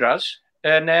Wolverhampton Wanderers,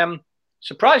 and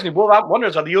surprisingly, Wolverhampton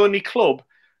Wanderers are the only club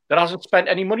that hasn't spent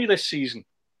any money this season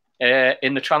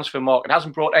in the transfer market.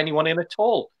 Hasn't brought anyone in at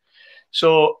all.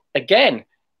 So again,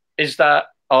 is that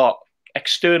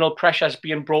external pressures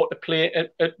being brought to play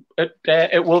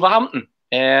at Wolverhampton?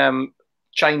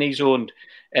 Chinese owned,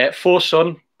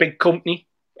 Fosun, big company,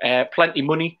 plenty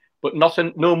money, but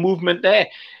no movement there.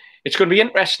 It's going to be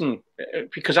interesting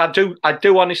because I do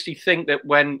honestly think that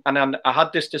and I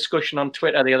had this discussion on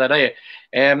Twitter the other day,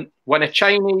 when a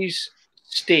Chinese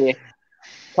state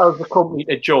tells the company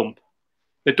to jump,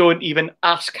 they don't even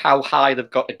ask how high they've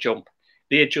got to jump.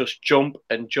 They just jump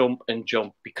and jump and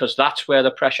jump because that's where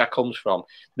the pressure comes from.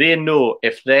 They know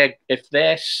if their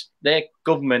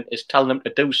government is telling them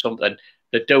to do something,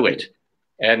 they do it.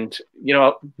 And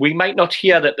we might not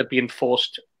hear that they're being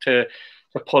forced to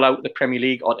pull out the Premier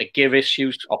League or to give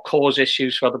issues or cause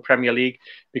issues for the Premier League,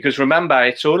 because remember,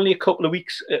 it's only a couple of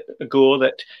weeks ago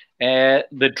that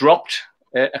they dropped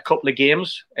a couple of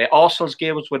games. Arsenal's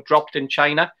games were dropped in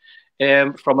China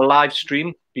from a live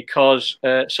stream because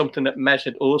something that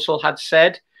Mesut Ozil had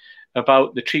said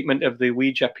about the treatment of the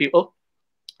Uyghur people.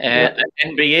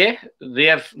 NBA,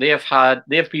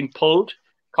 they've been pulled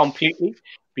completely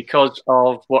because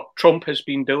of what Trump has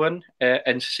been doing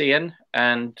and saying,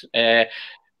 and they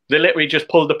literally just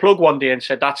pulled the plug one day and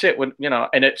said that's it. And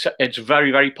it's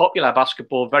very, very popular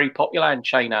basketball, very popular in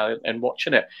China, and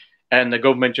watching it, and the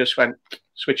government just went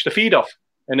switch the feed off,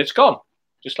 and it's gone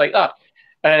just like that.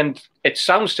 And it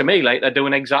sounds to me like they're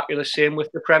doing exactly the same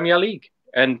with the Premier League.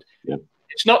 And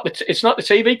it's not the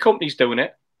TV companies doing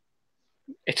it.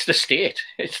 It's the state.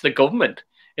 It's the government.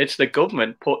 It's the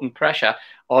government putting pressure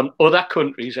on other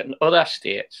countries and other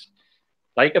states,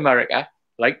 like America,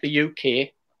 like the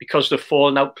UK, because they've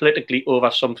fallen out politically over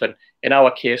something. In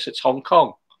our case, it's Hong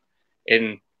Kong.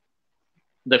 In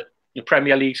the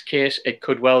Premier League's case, it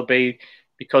could well be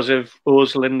because of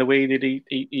Ozil and the way that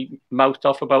he mouthed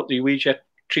off about the Uyghur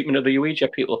treatment of the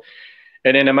Uyghur people.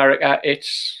 And in America,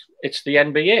 it's the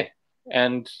NBA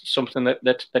and something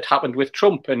that happened with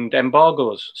Trump and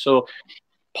embargoes. So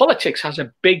politics has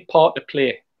a big part to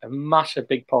play, a massive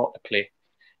big part to play.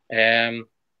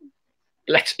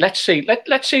 Let's see.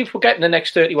 Let's see if we get in the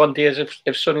next 31 days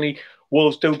if suddenly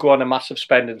Wolves do go on a massive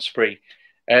spending spree,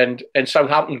 and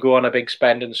Southampton go on a big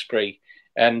spending spree,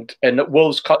 and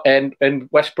Wolves and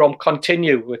West Brom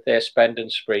continue with their spending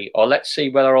spree, or let's see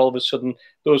whether all of a sudden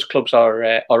those clubs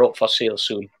are up for sale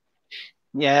soon.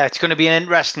 Yeah, it's going to be an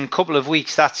interesting couple of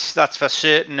weeks. That's for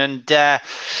certain. And I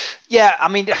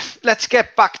mean, let's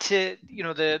get back to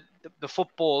the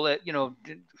football. The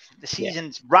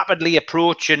season's rapidly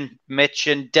approaching, Mitch,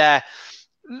 and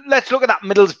let's look at that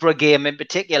Middlesbrough game in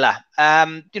particular.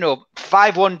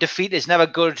 5-1 defeat is never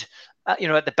good. At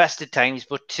the best of times,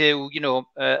 but to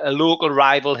a local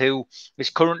rival who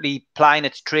is currently plying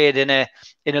its trade in a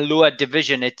lower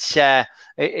division,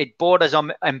 it borders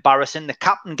on embarrassing. The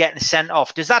captain getting sent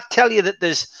off, does that tell you that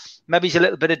there's maybe a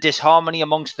little bit of disharmony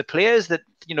amongst the players, that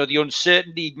the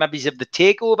uncertainty maybe of the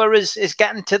takeover is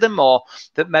getting to them, or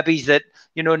that maybe that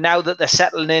now that they're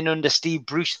settling in under Steve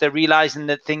Bruce, they're realizing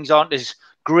that things aren't as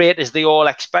great as they all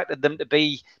expected them to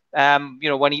be?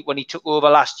 When he took over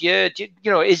last year,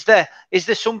 is there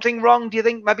something wrong? Do you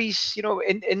think maybe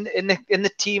in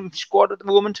the team squad at the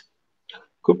moment?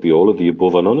 Could be all of the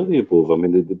above and none of the above. I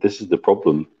mean, this is the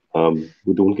problem.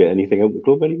 We don't get anything out of the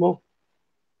club anymore,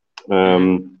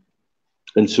 and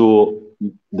so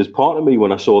there's part of me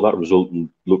when I saw that result and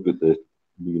looked at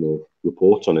the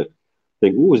reports on it,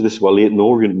 think, oh, is this a Leyton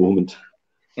Orient moment?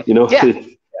 Because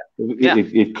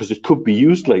it could be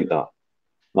used like that.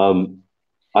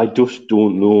 I just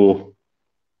don't know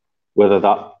whether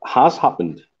that has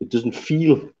happened. It doesn't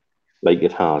feel like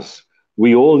it has.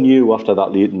 We all knew after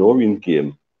that Leyton Orient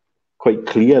game, quite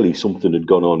clearly something had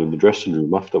gone on in the dressing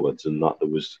room afterwards, and that there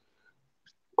was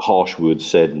harsh words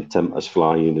said and tempers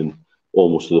flying and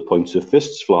almost to the point of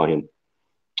fists flying.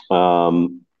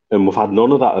 And we've had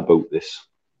none of that about this.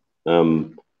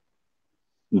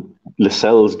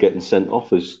 Lascelles getting sent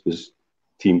off as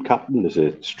team captain is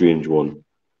a strange one.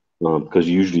 because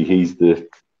usually he's the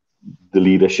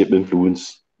leadership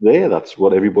influence there. That's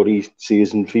what everybody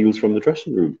sees and feels from the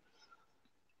dressing room.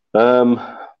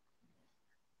 I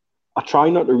try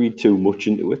not to read too much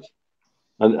into it.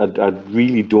 And I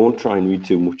really don't try and read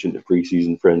too much into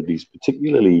pre-season friendlies,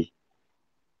 particularly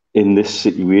in this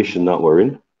situation that we're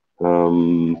in.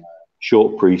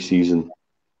 Short pre-season,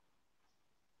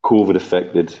 COVID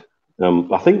affected.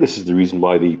 I think this is the reason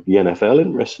why the NFL,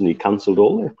 interestingly, cancelled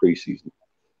all their pre-season.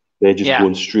 They're just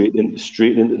going straight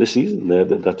into the season.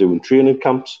 They're doing training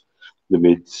camps. They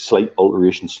made slight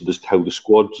alterations to just how the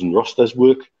squads and rosters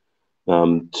work.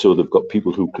 So they've got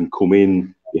people who can come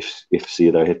in if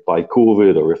say they're hit by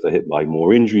COVID or if they're hit by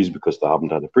more injuries because they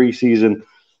haven't had a pre-season.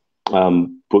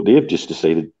 But they've just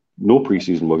decided no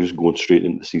pre-season, we're just going straight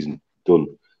into the season. Done.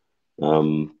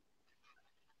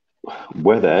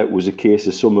 Whether it was a case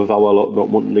of some of our lot not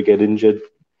wanting to get injured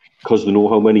because they know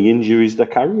how many injuries they're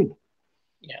carrying.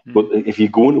 Yeah. But if you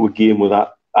go into a game with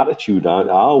that attitude,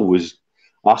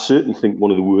 I certainly think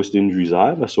one of the worst injuries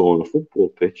I ever saw on a football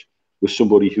pitch was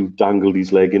somebody who dangled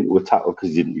his leg into a tackle because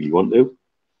he didn't really want to.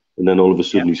 And then all of a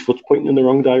sudden his foot's pointing in the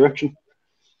wrong direction.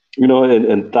 You know,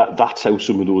 and that's how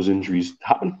some of those injuries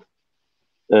happen.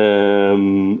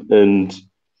 And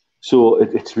so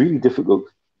it's really difficult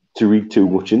to read too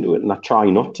much into it, and I try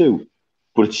not to,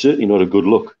 but it's certainly not a good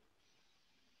look.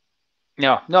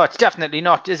 No, it's definitely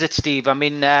not, is it, Steve? I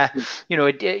mean, you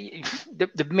know,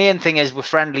 the main thing is with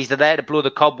friendlies, they're there to blow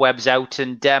the cobwebs out.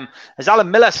 And as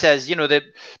Alan Miller says, you know,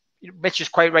 Mitch has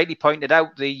quite rightly pointed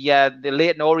out the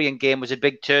Leyton Orient game was a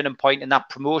big turning point in that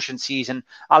promotion season.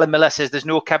 Alan Miller says there's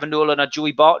no Kevin Nolan or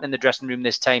Joey Barton in the dressing room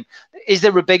this time. Is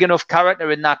there a big enough character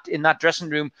in that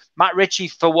dressing room? Matt Ritchie,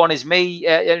 for one, is me.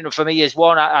 For me, is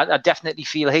one. I definitely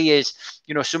feel he is.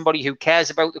 You know, somebody who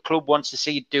cares about the club, wants to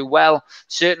see it do well.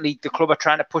 Certainly, the club are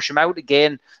trying to push him out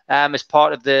again as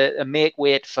part of the make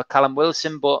weight for Callum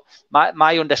Wilson. But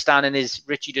my understanding is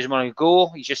Ritchie doesn't want to go.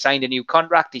 He's just signed a new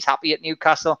contract. He's happy at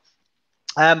Newcastle.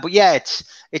 But yeah,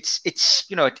 it's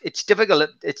you know it's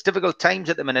difficult. It's difficult times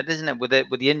at the minute, isn't it? With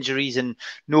the injuries and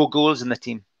no goals in the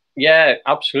team. Yeah,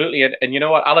 absolutely. And you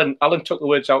know what, Alan took the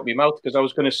words out of my mouth, because I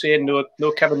was going to say no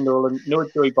Kevin Nolan, no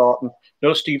Joey Barton,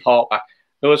 no Steve Harper.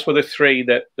 Those were the three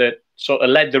that sort of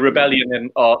led the rebellion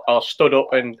and or stood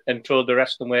up and told the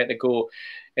rest of them where to go,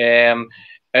 and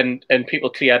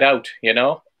people cleared out. You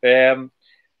know,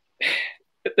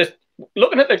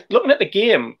 looking at the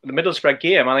game, the Middlesbrough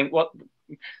game, I think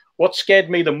what scared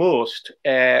me the most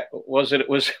was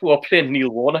we were playing Neil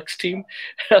Warnock's team.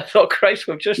 I thought, Christ,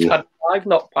 we've just had 5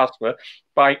 knock past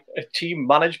by a team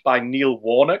managed by Neil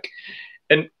Warnock.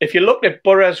 And if you look at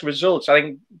Borough's results, I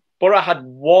think Borough had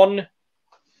one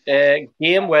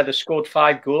game where they scored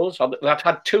 5 goals. They've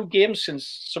had 2 games since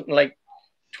something like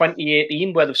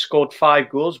 2018 where they've scored 5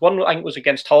 goals. One, I think, was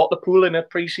against Hartlepool in a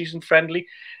pre-season friendly.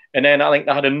 And then I think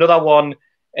they had another one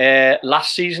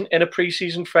last season in a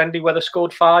pre-season friendly where they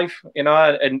scored 5, you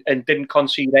know, and didn't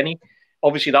concede any.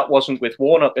 Obviously, that wasn't with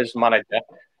Warnock as manager.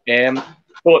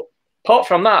 But apart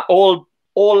from that, all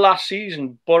last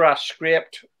season, Borough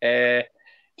scraped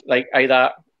like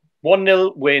either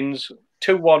 1-0 wins,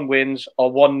 2-1 wins,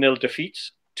 or 1-0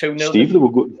 defeats. 2-0. Steve,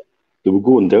 they were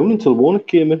going down until Warnock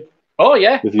came in. Oh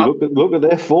yeah. If you look at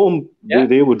their form,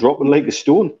 they were dropping like a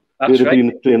stone. They'd have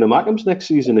been playing the Mackems next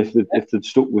season if they'd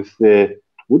stuck with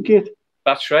Woodgate.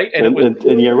 That's right.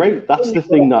 And you're right. That's the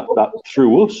thing that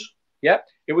threw us. Yeah.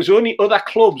 It was only other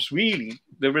clubs, really,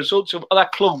 the results of other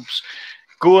clubs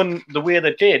going the way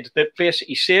they did, that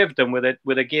basically saved them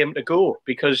with a game to go,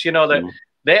 because, you know,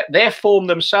 their form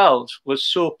themselves was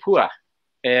so poor.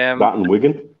 That and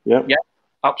Wigan. Yeah. Yeah,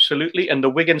 absolutely. And the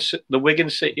Wigan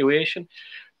situation.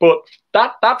 But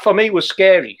that for me was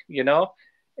scary, you know.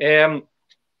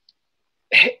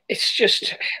 It's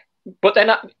just, but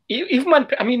then even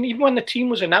when the team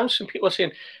was announced and people were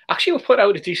saying, actually, we've put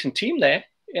out a decent team there,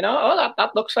 you know,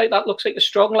 that looks like a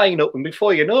strong lineup, and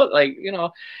before you know it, like, you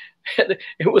know,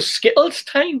 it was Skittles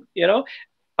time, you know.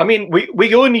 I mean,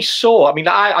 we only saw, I mean,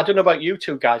 I don't know about you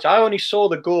two guys, I only saw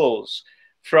the goals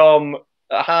from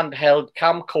a handheld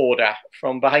camcorder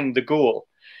from behind the goal,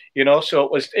 you know.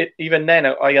 So even then,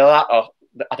 I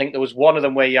think there was one of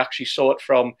them where you actually saw it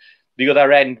from the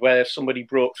other end where somebody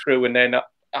broke through, and then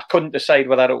I couldn't decide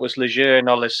whether it was Lejeune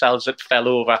or Lascelles that fell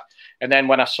over. And then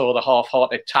when I saw the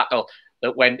half-hearted tackle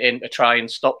that went in to try and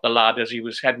stop the lad as he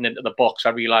was heading into the box,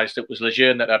 I realised it was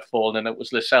Lejeune that had fallen, and it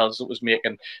was Lascelles that was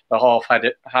making the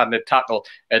half-handed tackle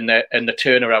and the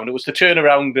turnaround. It was the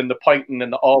turnaround and the pointing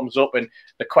and the arms up and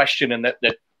the questioning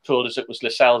that told us it was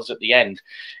Lascelles at the end.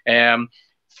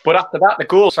 But after that, the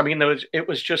goals, I mean, it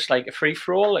was just like a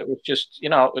free-for-all. It was just, you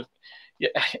know,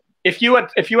 if you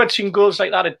had seen goals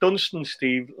like that at Dunstan,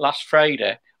 Steve, last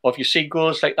Friday, or if you see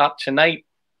goals like that tonight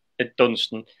at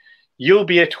Dunstan, you'll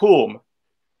be at home.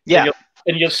 Yeah.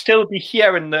 And you'll still be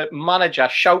hearing the manager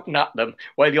shouting at them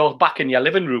while you're back in your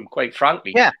living room, quite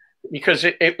frankly. Yeah. Because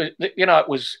it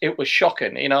was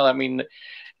shocking, I mean,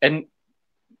 and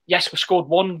yes, we scored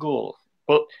one goal,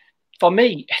 but for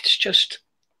me, it's just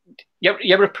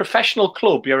you're a professional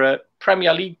club, you're a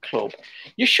Premier League club,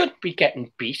 you shouldn't be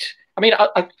getting beat. I mean,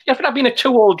 if it had been a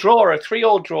 2-2 draw or a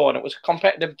 3-3 draw and it was a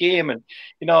competitive game and,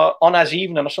 honours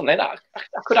evening or something like that,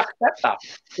 I could accept that.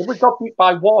 If we got beat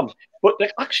by 1, but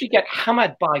they actually get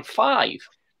hammered by 5.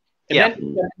 And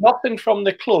then nothing from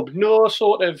the club, no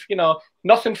sort of,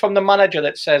 nothing from the manager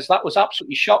that says that was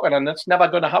absolutely shocking and that's never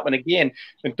going to happen again.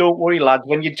 And don't worry, lads,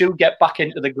 when you do get back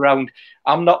into the ground,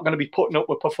 I'm not going to be putting up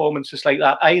with performances like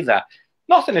that either.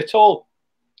 Nothing at all.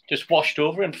 Just washed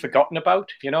over and forgotten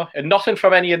about, and nothing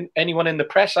from anyone in the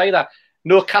press either.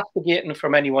 No castigating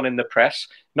from anyone in the press.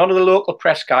 None of the local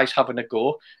press guys having a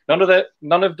go. None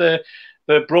of the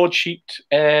broadsheet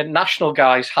national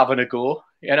guys having a go.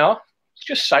 It's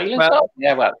just silence.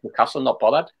 Newcastle not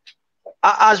bothered.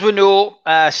 As we know,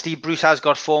 Steve Bruce has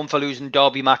got form for losing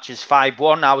derby matches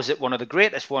 5-1. I was at one of the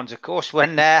greatest ones, of course,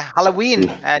 when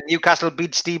Halloween Newcastle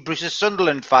beat Steve Bruce's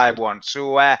Sunderland 5-1.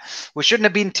 So we shouldn't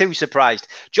have been too surprised.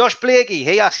 Josh Blakey,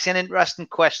 he asks an interesting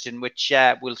question, which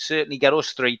will certainly get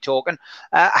us three talking.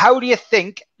 How do you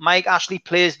think Mike Ashley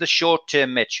plays the short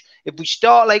term, Mitch? If we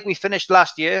start like we finished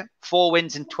last year, 4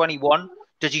 wins in 21,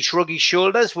 does he shrug his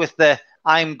shoulders with the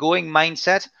I'm going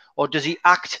mindset, or does he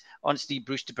act on Steve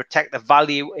Bruce to protect the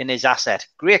value in his asset?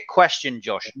 Great question,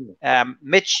 Josh.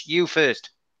 Mitch, you first.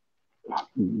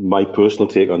 My personal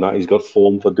take on that, he's got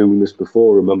form for doing this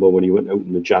before. Remember when he went out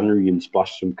in the January and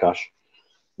splashed some cash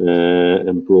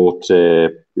and brought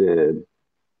Sissoko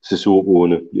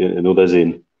and others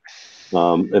in,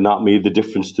 and that made the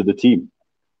difference to the team.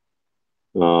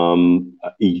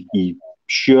 He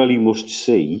surely must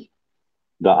see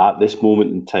that at this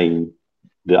moment in time,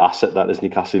 the asset that is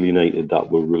Newcastle United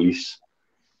that will release,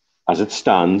 as it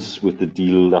stands with the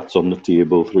deal that's on the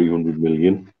table, 300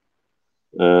 million.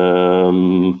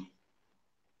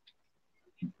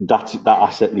 That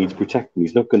asset needs protecting.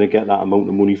 He's not going to get that amount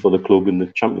of money for the club in the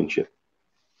Championship.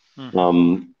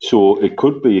 So it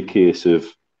could be a case of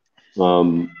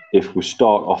if we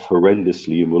start off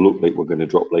horrendously and we look like we're going to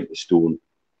drop like a stone,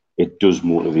 it does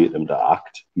motivate them to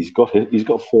act. He's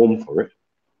got form for it.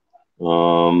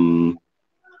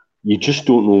 You just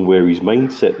don't know where his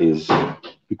mindset is,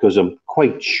 because I'm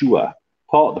quite sure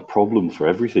part of the problem for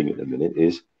everything at the minute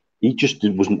is he just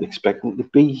wasn't expecting to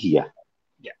be here.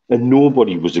 Yeah. And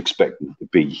nobody was expecting to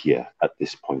be here at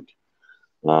this point.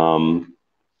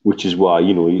 Which is why,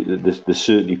 there's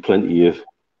certainly plenty of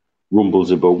rumbles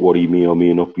about what he may or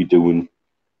may not be doing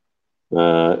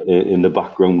in the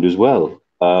background as well.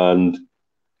 And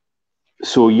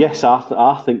so, yes,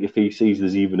 I think if he sees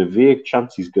there's even a vague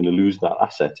chance he's going to lose that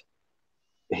asset,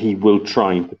 he will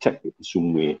try and protect it in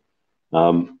some way.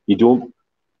 You don't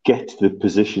get to the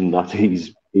position that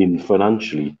he's in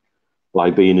financially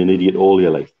by being an idiot all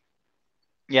your life.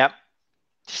 Yeah.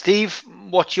 Steve,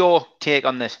 what's your take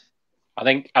on this? I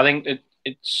think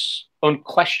it's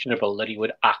unquestionable that he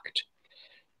would act.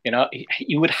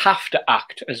 He would have to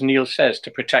act, as Neil says,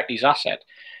 to protect his asset.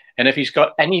 And if he's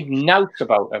got any doubts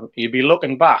about him, he'd be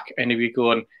looking back and he'd be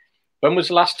going, when was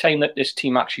the last time that this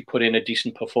team actually put in a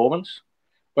decent performance?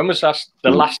 When was the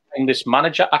last time this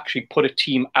manager actually put a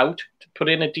team out to put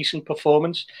in a decent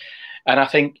performance? And I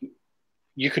think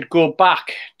you could go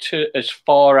back to as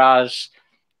far as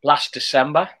last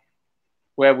December,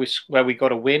 where we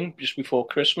got a win just before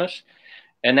Christmas.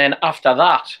 And then after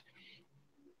that,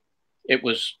 it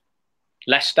was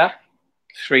Leicester,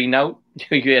 3-0,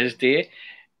 New Year's Day.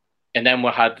 And then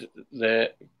we had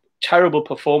the terrible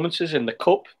performances in the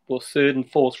Cup, both third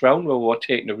and fourth round, where we were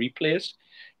taking the replays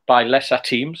by lesser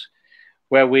teams,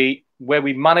 where we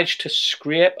managed to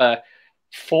scrape a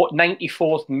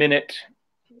 94th minute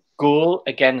goal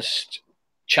against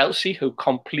Chelsea, who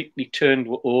completely turned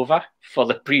over for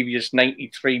the previous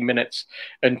 93 minutes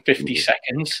and 50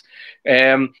 seconds.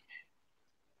 And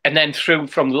then through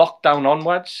from lockdown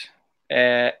onwards,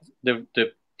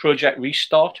 the project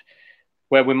restart,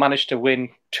 where we managed to win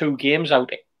 2 games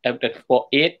out of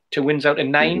 8, 2 wins out of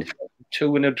 9,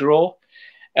 2 in a draw.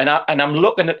 And I'm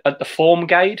looking at the form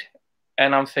guide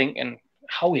and I'm thinking,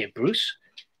 how are you, Bruce?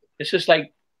 This is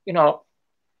like,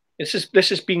 this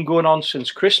has been going on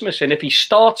since Christmas. And if he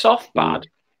starts off bad,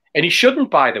 and he shouldn't,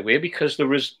 by the way, because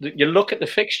you look at the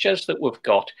fixtures that we've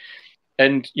got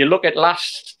and you look at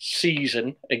last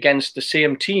season against the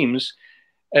same teams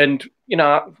and,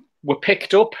 we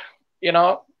picked up, you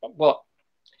know, what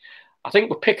I think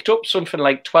we picked up something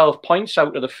like 12 points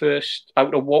out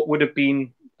of what would have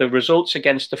been the results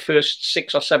against the first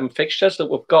 6 or 7 fixtures that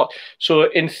we've got. So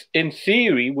in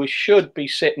theory, we should be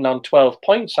sitting on 12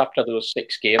 points after those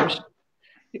 6 games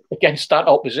against that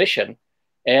opposition.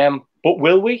 But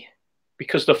will we?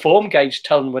 Because the form guides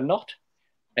tell them we're not.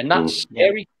 And that's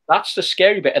scary. That's the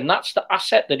scary bit. And that's the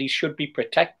asset that he should be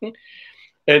protecting.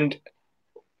 And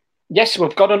yes,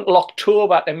 we've got until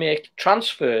October to make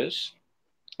transfers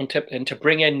and to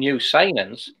bring in new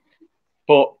signings.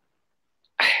 But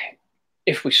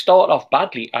if we start off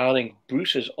badly, I think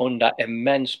Bruce is under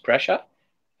immense pressure.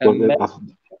 Sorry,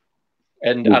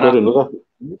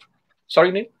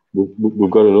 Neil? We've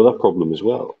got another problem as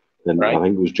well. And right. I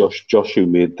think it was Josh who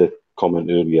made the comment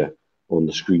earlier on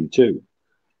the screen too.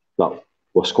 That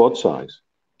we're squad size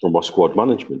and we're squad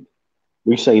management.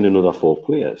 We sign another 4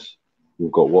 players.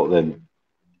 We've got what then?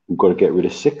 We've got to get rid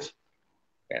of 6.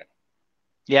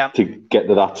 Yeah. To get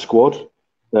to that squad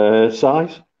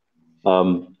size.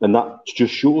 And that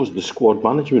just shows the squad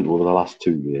management over the last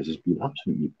 2 years has been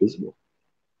absolutely abysmal.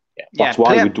 Yeah. That's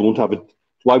why we don't have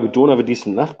a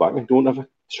decent left back and don't have a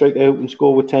striker who can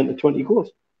score with 10 to 20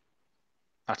 goals.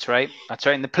 That's right.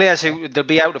 And the players who they'll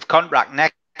be out of contract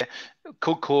next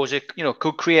could cause it,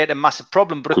 could create a massive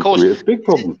problem. But of course, create a big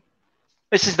problem.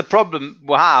 This is the problem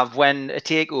we have when a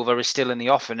takeover is still in the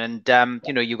offing, and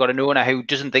you've got an owner who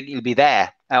doesn't think he'll be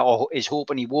there or is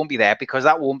hoping he won't be there because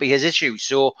that won't be his issue.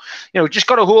 So, just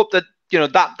got to hope that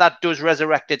that does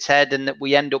resurrect its head and that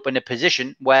we end up in a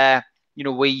position where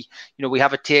we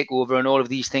have a takeover and all of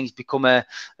these things become a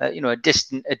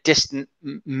distant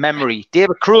memory.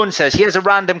 David Crone says, "Here's a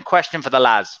random question for the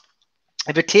lads.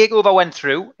 If a takeover went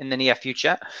through in the near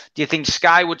future, do you think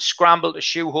Sky would scramble to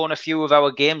shoehorn a few of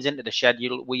our games into the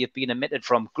schedule we have been omitted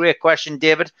from?" Great question,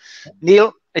 David.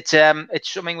 Neil, it's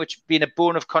something which has been a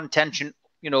bone of contention,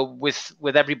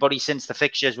 with everybody since the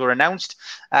fixtures were announced.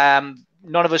 None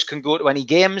of us can go to any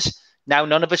games. Now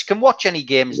none of us can watch any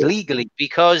games legally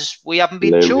because we haven't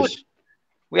been chosen.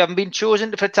 We haven't been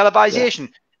chosen for televisation.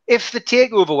 Yeah. If the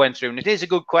takeover went through, and it is a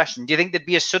good question, do you think there'd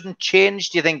be a sudden change?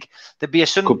 Do you think there'd be a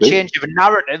sudden change of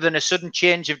narrative and a sudden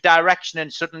change of direction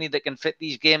and suddenly they can fit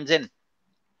these games in?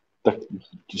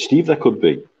 Steve, there could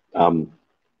be.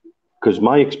 Because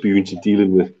my experience of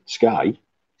dealing with Sky,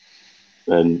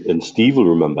 and Steve will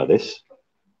remember this,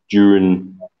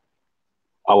 during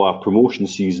our promotion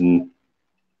season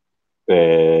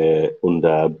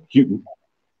under Houghton,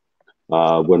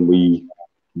 when we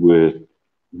were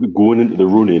going into the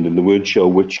run-in and they weren't sure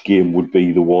which game would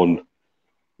be the one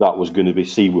that was going to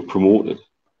be we're promoted.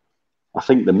 I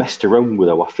think they messed around with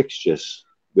our fixtures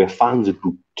where fans had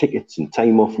booked tickets and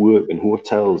time off work and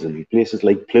hotels and places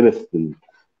like Plymouth and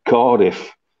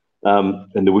Cardiff, and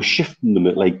they were shifting them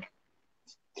at like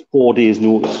 4 days'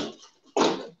 notice.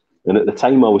 And at the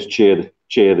time I was chair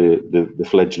the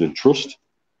fledgling trust,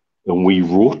 and we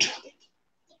wrote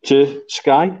to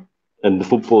Sky and the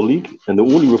Football League, and the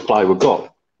only reply we got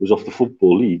was off the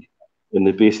Football League, and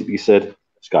they basically said,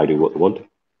 Sky do what they want.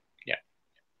 Yeah.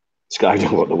 Sky do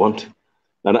what they want.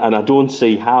 And I don't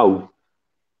see how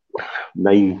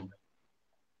 9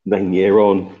 year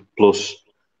on plus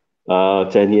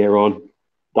 10 year on,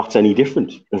 that's any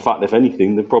different. In fact, if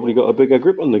anything, they've probably got a bigger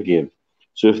grip on the game.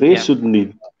 So if they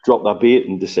suddenly drop that bait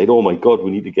and decide, oh my God, we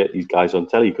need to get these guys on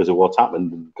telly because of what's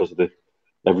happened and because of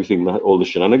all the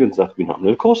shenanigans that's been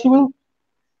happening, of course they will.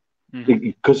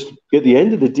 Because at the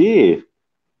end of the day,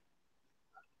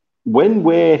 when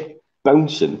we're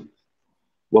bouncing,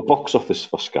 we're box office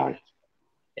for Sky.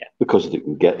 Yeah. Because they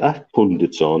can get that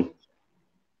pundits on,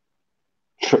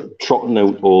 trotting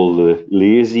out all the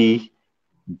lazy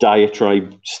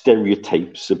diatribe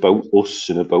stereotypes about us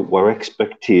and about our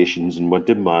expectations and our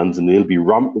demands, and they'll be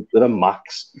ramped up to the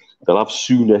max. They'll have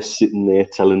Souness sitting there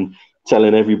telling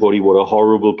everybody what a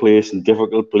horrible place and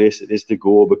difficult place it is to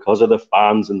go because of the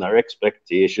fans and their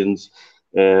expectations.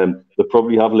 They'll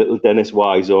probably have little Dennis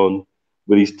Wise on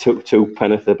with his two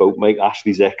penneth about Mike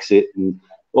Ashley's exit and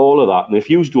all of that. And if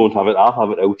you don't have it, I'll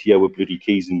have it out here with bloody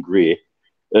Keys and Gray.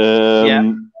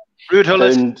 Rude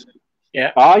Hullers.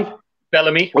 Aye.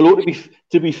 Bellamy. Although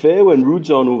to be fair, when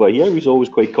Rude's on over here, he's always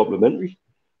quite complimentary.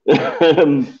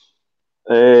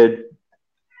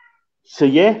 So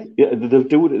they'll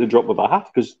do it at the drop of a hat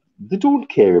because they don't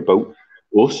care about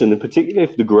us, and in particular,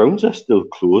 if the grounds are still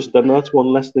closed, then that's one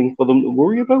less thing for them to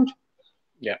worry about.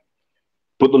 Yeah,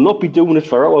 but they'll not be doing it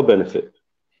for our benefit.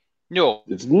 No,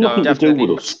 it's nothing to do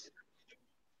with us.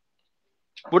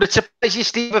 Would it surprise you,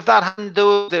 Steve, if that happened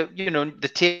though? The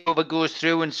takeover goes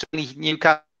through and suddenly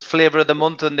Newcastle flavour of the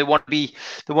month, and they want to be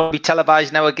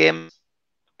televised now again.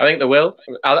 I think they will,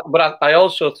 but I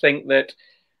also think that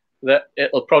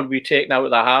it'll probably be taken out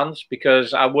of their hands,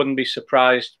 because I wouldn't be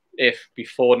surprised if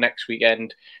before next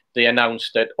weekend they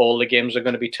announce that all the games are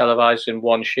going to be televised in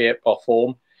one shape or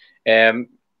form,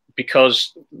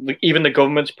 because even the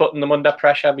government's putting them under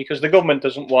pressure, because the government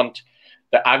doesn't want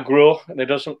the aggro.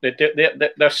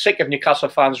 They're sick of Newcastle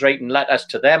fans writing letters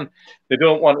to them. They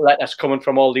don't want letters coming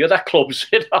from all the other clubs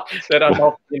that are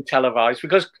not being televised,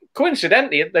 because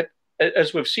coincidentally,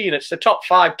 as we've seen, it's the top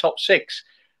 5, top 6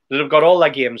 that have got all their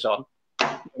games on.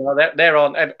 They're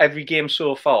on every game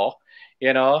so far.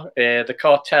 The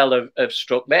cartel have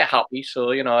struck. They're happy,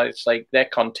 so it's like they're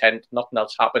content. Nothing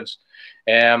else happens.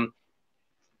 In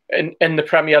the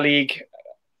Premier League,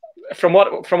 from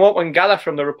what we can gather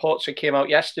from the reports that came out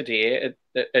yesterday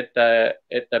at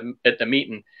the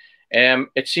meeting,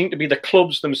 it seemed to be the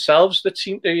clubs themselves that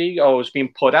seemed to be, or was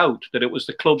being put out, that it was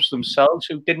the clubs themselves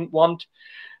who didn't want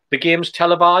the games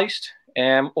televised,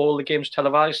 all the games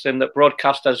televised, and that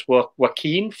broadcasters were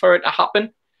keen for it to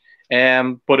happen.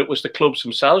 But it was the clubs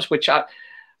themselves, which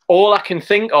all I can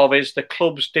think of is the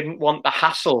clubs didn't want the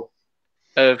hassle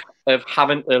of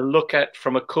having to look at,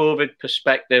 from a COVID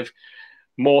perspective,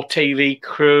 more TV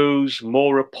crews,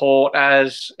 more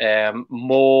reporters,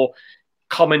 more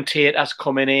commentators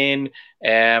coming in,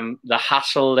 the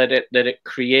hassle that it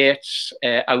creates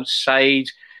outside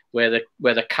where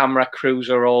the camera crews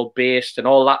are all based and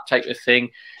all that type of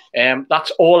thing.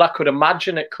 That's all I could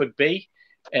imagine it could be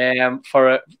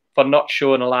for not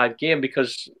showing a live game,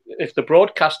 because if the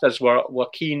broadcasters were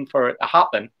keen for it to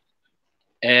happen,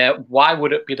 why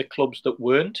would it be the clubs that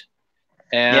weren't?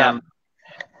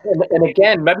 And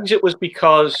again, maybe it was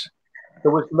because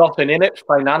there was nothing in it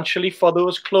financially for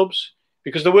those clubs,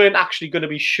 because they weren't actually going to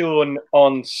be shown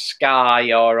on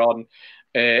Sky or on,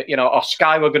 or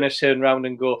Sky were going to turn around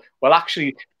and go, well,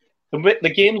 actually,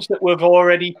 the games that we've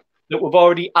already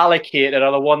allocated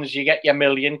are the ones you get your £1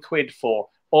 million for.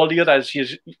 All the others,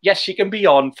 yes, you can be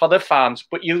on for the fans,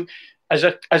 but you, as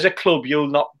a club, you'll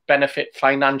not benefit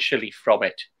financially from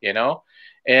it.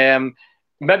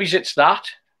 Maybe it's that.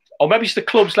 Or maybe it's the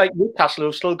clubs like Newcastle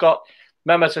who've still got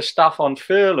members of staff on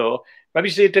furlough. Maybe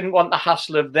they didn't want the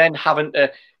hassle of then having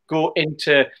to go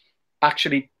into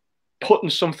actually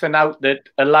putting something out that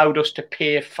allowed us to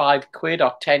pay £5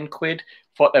 or £10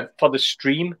 for the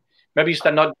stream. Maybe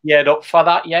they're not geared up for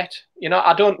that yet.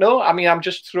 I don't know. I mean, I'm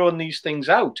just throwing these things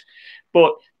out.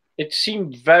 But it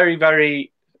seemed very,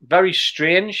 very, very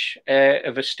strange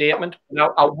of a statement.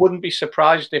 Now, I wouldn't be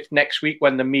surprised if next week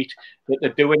when they meet that they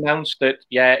do announce that,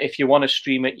 yeah, if you want to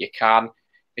stream it, you can.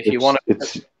 If you want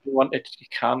it, you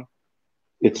can.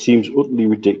 It seems utterly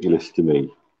ridiculous to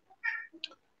me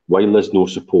while there's no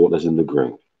supporters in the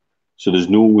ground. So there's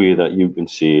no way that you can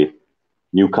say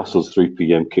Newcastle's 3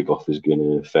 p.m. kickoff is going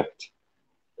to affect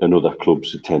another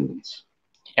club's attendance.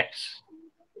 Yes.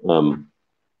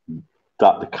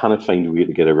 That they cannot find a way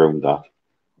to get around that.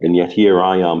 And yet here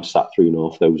I am sat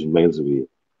 3,500 miles away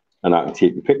and I can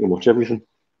take my pick and watch everything.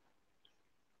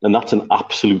 And that's an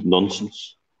absolute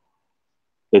nonsense.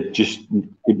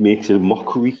 It makes a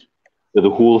mockery of the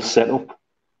whole setup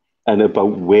and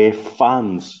about where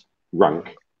fans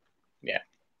rank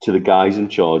to the guys in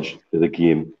charge of the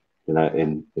game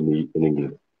in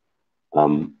England.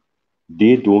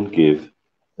 They don't give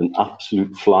an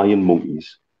absolute flying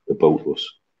monkeys about us.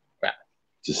 Right.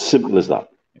 It's as simple as that.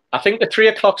 I think the 3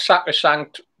 o'clock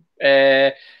sacrosanct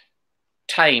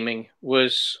timing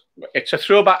it's a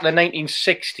throwback to the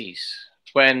 1960s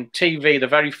when TV, the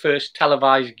very first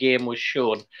televised game, was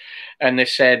shown, and they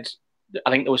said, I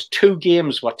think there was 2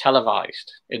 games were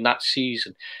televised in that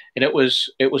season, and it was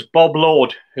Bob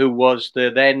Lord who was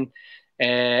the then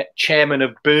chairman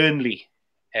of Burnley.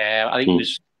 I think he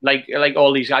was like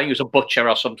all these. I think he was a butcher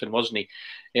or something, wasn't he?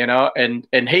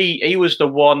 And he was the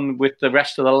one with the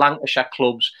rest of the Lancashire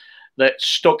clubs that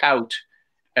stuck out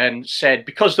and said,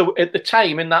 because at the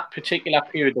time in that particular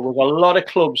period there was a lot of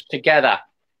clubs together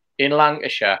in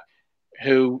Lancashire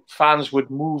who fans would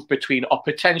move between, or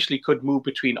potentially could move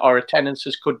between, or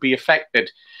attendances could be affected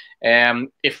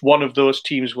if one of those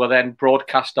teams were then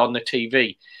broadcast on the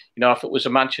TV. If it was a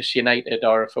Manchester United,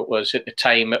 or if it was at the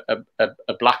time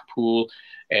a Blackpool,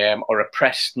 or a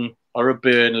Preston, or a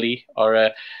Burnley, or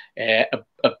a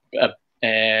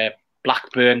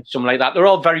Blackburn, something like that. They're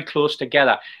all very close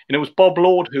together. And it was Bob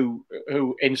Lord who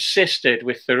insisted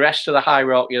with the rest of the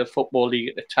hierarchy of the Football League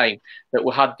at the time that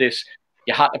we had this,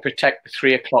 you had to protect the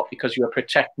 3 o'clock because you were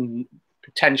protecting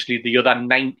potentially the other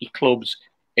 90 clubs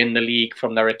in the league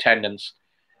from their attendance.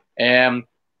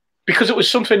 because it was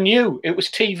something new. It was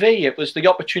TV. It was the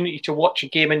opportunity to watch a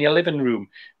game in your living room.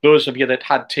 Those of you that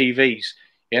had TVs,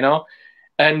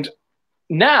 and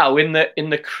now in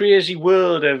the crazy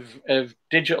world of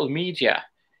digital media,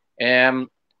 and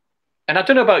I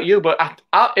don't know about you, but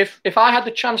if I had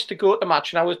the chance to go to the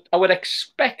match, and I would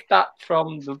expect that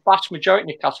from the vast majority of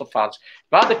Newcastle fans,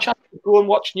 if I had the chance to go and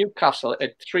watch Newcastle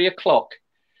at 3:00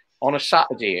 on a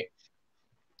Saturday,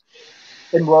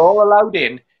 and we're all allowed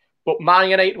in, but Man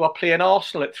United were playing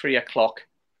Arsenal at 3:00,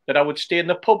 that I would stay in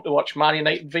the pub to watch Man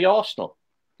United v Arsenal.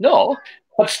 No,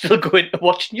 I'm still going to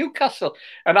watch Newcastle.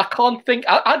 And I can't think,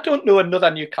 I don't know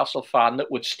another Newcastle fan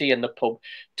that would stay in the pub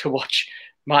to watch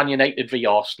Man United v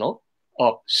Arsenal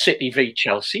or City v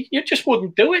Chelsea. You just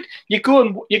wouldn't do it. You go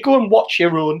and watch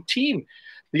your own team.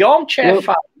 The armchair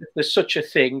fan, if there's such a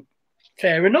thing,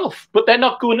 fair enough. But they're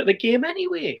not going to the game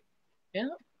anyway. Yeah.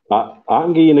 I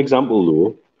can give you an example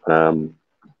though.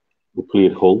 We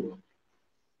played Hull,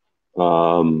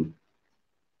 and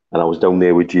I was down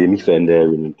there with Jamie Fender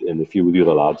and a few of the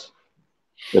other lads.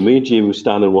 And me and Jamie were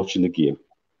standing watching the game.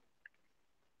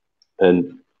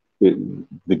 And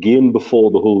the game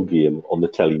before the Hull game on the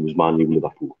telly was Man U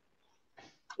Liverpool.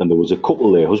 And there was a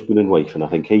couple there, husband and wife, and I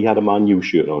think he had a Man U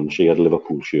shirt on, she had a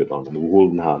Liverpool shirt on, and they were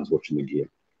holding hands watching the game.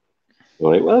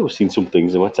 All right, well, we've seen some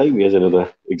things in my time. Here's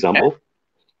another example.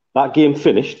 That game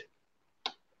finished.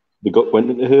 They went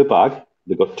into her bag.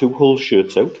 They got 2 Hull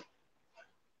shirts out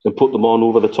and put them on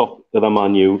over the top of the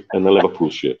Man U and the Liverpool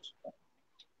shirts.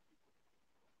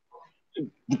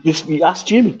 We asked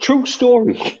Jimmy, true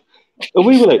story. And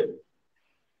we were like,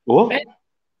 what?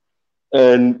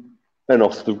 And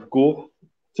off they go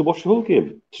to watch the whole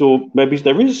game. So maybe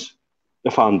there is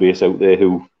a fan base out there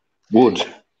who would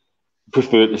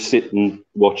prefer to sit and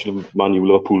watch Man U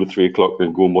Liverpool at 3:00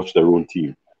 and go and watch their own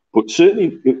team. But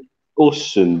certainly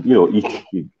us and,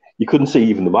 you couldn't see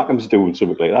even the Mackhams doing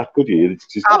something like that, could you? It's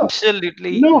just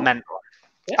absolutely mental.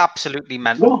 Absolutely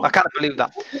mental. No. I can't believe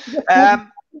that.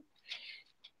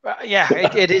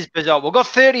 It is bizarre. We've got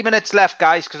 30 minutes left,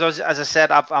 guys, because as I said,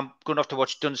 I'm going to have to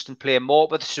watch Dunstan play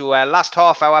Morpeth. So last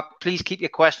half hour, please keep your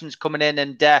questions coming in,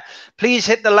 and please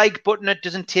hit the like button. It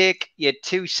doesn't take you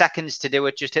 2 seconds to do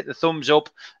it. Just hit the thumbs up.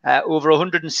 Over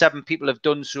 107 people have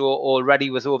done so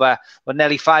already, with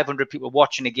nearly 500 people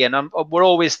watching again. We're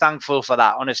always thankful for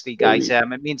that, honestly, guys.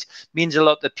 It means a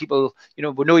lot that people,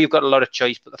 we know you've got a lot of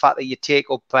choice, but the fact that you take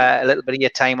up a little bit of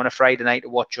your time on a Friday night to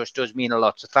watch us does mean a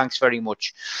lot. So thanks very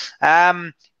much.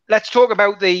 Let's talk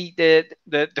about the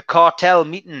cartel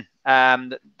meeting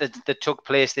that took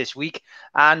place this week,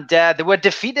 and they were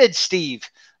defeated, Steve.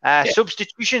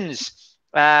 Substitutions.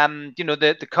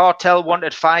 The cartel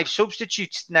wanted 5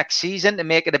 substitutes next season to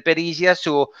make it a bit easier,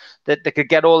 so that they could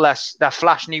get all their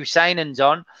flash new signings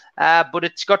on. But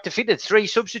it's got defeated. 3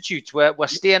 substitutes. We're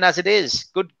staying as it is.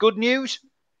 Good news.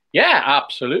 Yeah,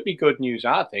 absolutely good news.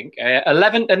 I think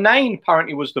 11-9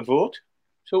 apparently was the vote,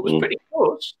 so it was pretty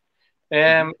close.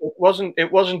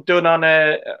 It wasn't done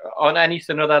on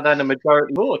anything other than a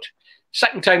majority vote.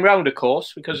 Second time round, of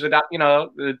course, because of that,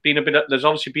 there's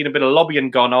obviously been a bit of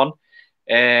lobbying gone on,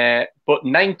 but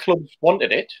 9 clubs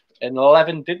wanted it and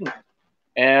 11 didn't.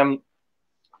 You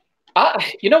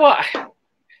know what?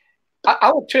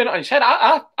 I would turn it on its head.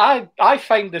 I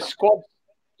find the squad.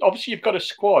 Obviously, you've got a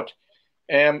squad.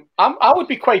 I would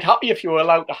be quite happy if you were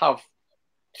allowed to have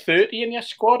 30 in your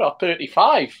squad or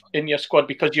 35 in your squad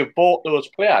because you've bought those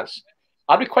players.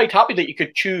 I'd be quite happy that you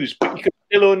could choose, but you could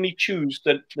still only choose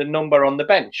the number on the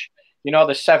bench.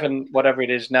 The 7, whatever it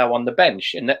is now on the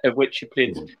bench, of which you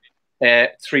played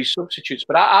 3 substitutes.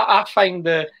 But I find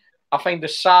the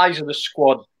size of the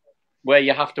squad where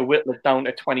you have to whittle it down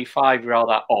to 25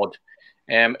 rather odd.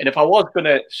 And if I was going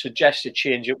to suggest a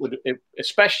change, it would,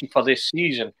 especially for this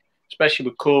season, especially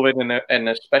with COVID and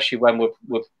especially when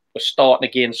we're starting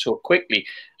again so quickly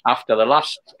after the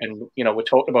last, and we're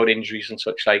talking about injuries and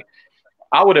such. Like,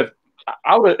 I would have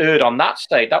erred on that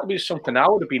side. That would be something I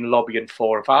would have been lobbying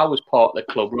for if I was part of the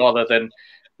club, rather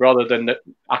than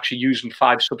actually using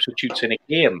 5 substitutes in a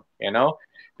game.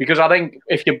 Because I think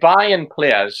if you're buying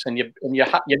players and you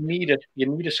need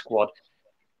a squad,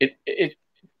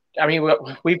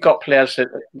 we've got players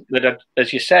that are,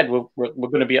 as you said, we're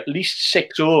going to be at least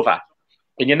 6 over.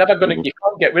 And you're never going to, you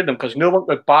can't get rid of them because no one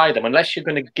would buy them unless you're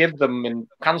going to give them and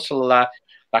cancel their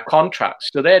contracts.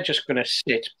 So they're just going to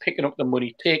sit, picking up the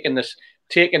money, taking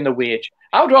the wage.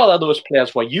 I would rather those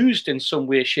players were used in some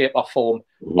way, shape, or form,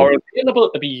 or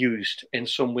available to be used in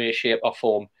some way, shape, or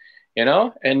form.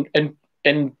 And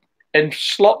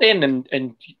slot in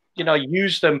and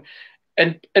use them,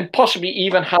 and possibly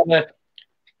even have a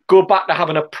go back to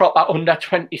having a proper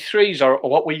under-23s or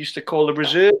what we used to call the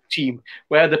reserve team,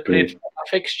 where they played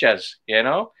fixtures, you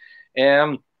know,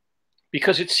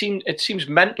 because it seems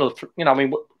mental. You know, I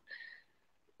mean,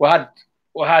 we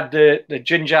had the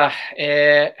ginger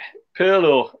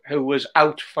Pirlo, who was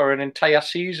out for an entire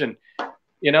season.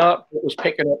 You know, it was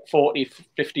picking up 40,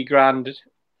 50 grand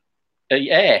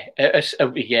a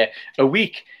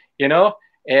week. You know,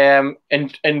 and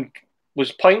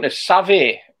was pointless.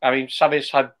 Savé's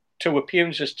had 2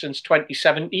 appearances since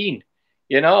 2017.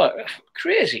 You know,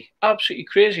 crazy, absolutely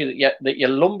crazy that you're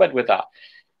lumbered with that.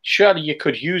 Surely you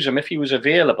could use him if he was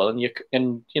available, and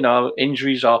you know,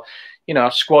 injuries or, you know,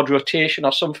 squad rotation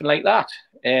or something like that.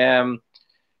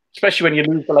 Especially when you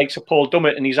lose the likes of Paul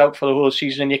Dummett and he's out for the whole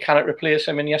season and you cannot replace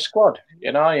him in your squad.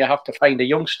 You know, you have to find a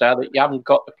youngster that you haven't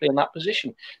got to play in that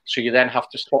position. So you then have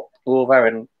to swap over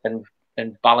and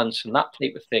balance and that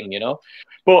type of thing, you know.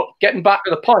 But getting back to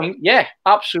the point, yeah,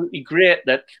 absolutely great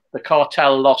that the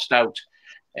cartel lost out.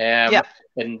 And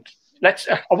I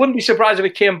wouldn't be surprised if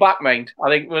it came back, mind. I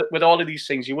think with all of these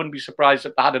things, you wouldn't be surprised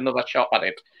if they had another shot at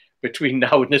it between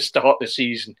now and the start of the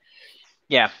season.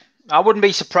 Yeah, I wouldn't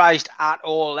be surprised at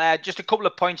all. Just a couple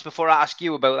of points before I ask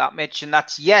you about that, Mitch, and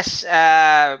that's yes. Who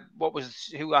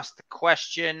asked the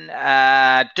question?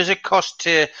 Does it cost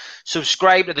to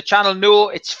subscribe to the channel? No,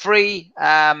 it's free.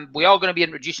 We are going to be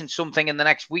introducing something in the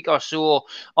next week or so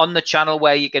on the channel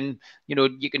where you can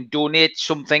donate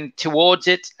something towards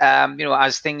it.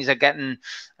 As things are getting,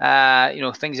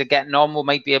 on, we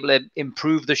might be able to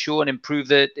improve the show and improve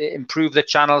the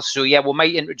channel. So yeah, we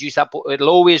might introduce that, but it'll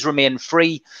always remain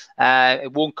free.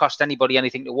 It won't cost anybody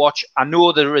anything to watch. I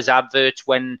know there is adverts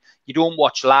when you don't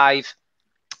watch live.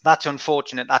 That's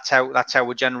unfortunate. That's how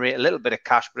we generate a little bit of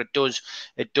cash, but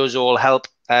it does all help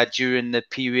during the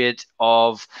period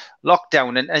of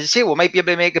lockdown. And as I say, we might be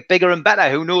able to make it bigger and better.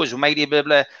 Who knows? We might be able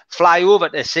to fly over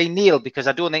to see Neil, because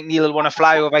I don't think Neil will want to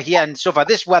fly over here and suffer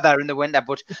this weather in the winter.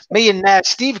 But me and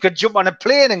Steve could jump on a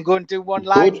plane and go and do one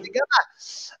live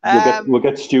together. We'll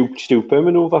get Stu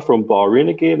Perman over from Bahrain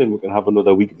again, and we can have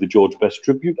another week of the George Best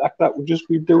tribute act that we'll just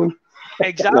be doing.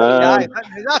 Exactly.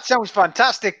 That sounds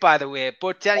fantastic, by the way.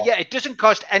 But yeah, it doesn't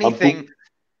cost anything.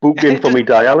 Book in for me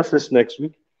dialysis next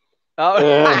week.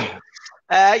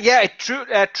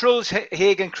 Truls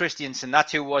Hagen Christiansen,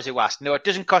 that's who asked. No, it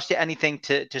doesn't cost you anything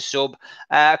to sub.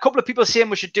 A couple of people saying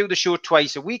we should do the show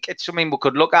twice a week. It's something we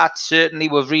could look at. Certainly,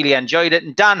 we've really enjoyed it.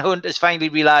 And Dan Hunt has finally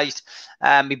realised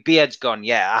my beard's gone.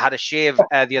 Yeah, I had a shave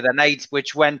the other night,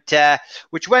 which went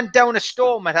down a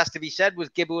storm, it has to be said,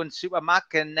 with Gibbo and Super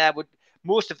Mac, and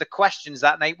most of the questions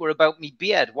that night were about me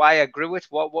beard, why I grew it,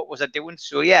 what was I doing.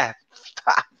 So yeah,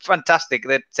 fantastic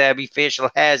that my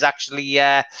facial hairs actually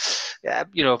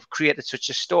created such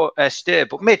a stir.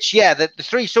 But Mitch, yeah, the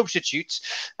 3 substitutes,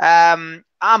 I'm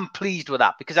pleased with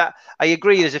that, because I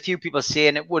agree. There's a few people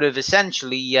saying it would have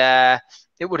essentially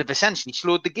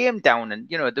slowed the game down, and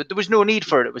there was no need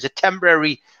for it. It was a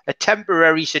temporary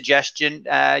suggestion,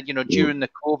 during the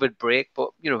COVID break.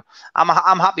 But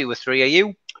I'm happy with 3. Are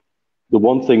you? The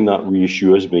one thing that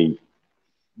reassures me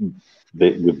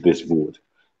with this vote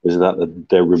is that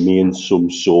there remains some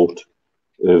sort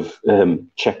of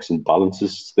checks and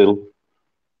balances still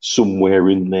somewhere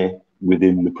in there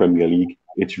within the Premier League.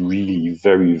 It's really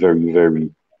very, very,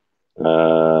 very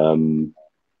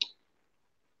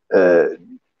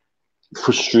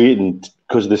frustrating,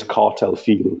 because this cartel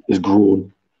feel is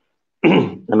grown,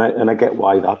 and I get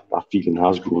why that feeling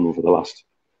has grown over the last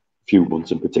few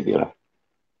months in particular.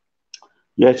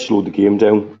 Yeah, it slowed the game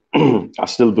down. I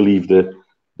still believe the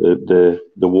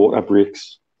water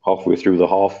breaks halfway through the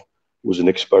half was an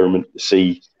experiment to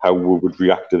see how we would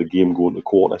react to the game going to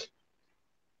quarters.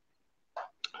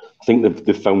 I think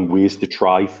they've found ways to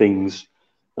try things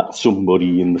that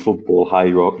somebody in the football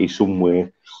hierarchy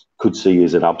somewhere could see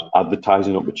as an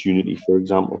advertising opportunity. For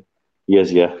example,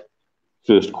 here's your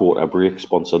first quarter break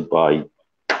sponsored by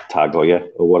Tag Heuer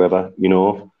or whatever,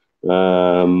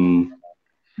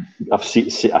 I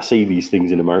see these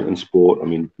things in American sport. I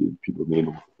mean, people may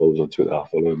know footballers on Twitter. I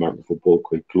follow American football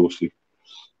quite closely,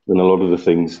 and a lot of the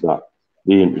things that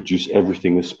they introduce,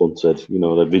 everything is sponsored.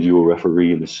 The video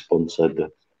refereeing is sponsored.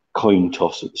 The coin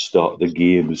toss at the start of the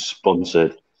game is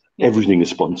sponsored. Everything is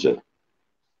sponsored.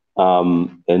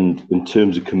 And in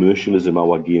terms of commercialism,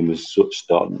 our game is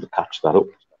starting to catch that up,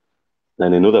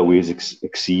 and in other ways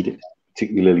exceed it,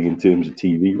 particularly in terms of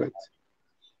TV rights.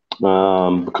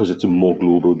 Because it's a more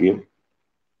global game.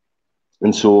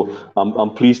 And so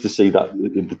I'm pleased to see that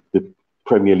the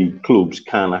Premier League clubs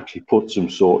can actually put some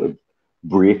sort of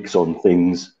brakes on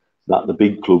things that the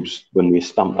big clubs, when they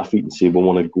stamp their feet and say, we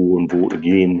want to go and vote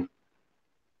again,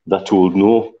 they're told,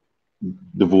 no,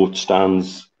 the vote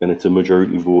stands and it's a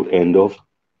majority vote, end of.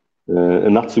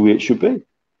 And that's the way it should be.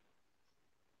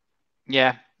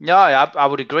 Yeah, no, I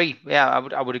would agree. Yeah,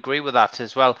 I would agree with that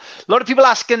as well. A lot of people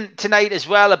asking tonight as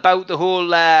well about the whole,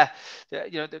 the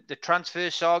transfer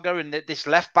saga and this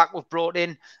left back we've brought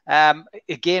in.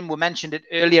 Again, we mentioned it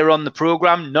earlier on the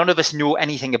program. None of us know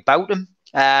anything about him.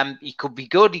 He could be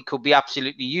good. He could be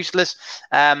absolutely useless.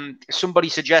 Somebody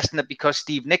suggesting that because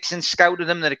Steve Nixon scouted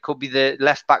him, that it could be the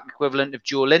left back equivalent of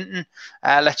Joe Linton.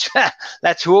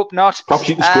 Let's hope not. Perhaps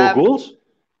he can score goals.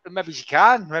 Maybe he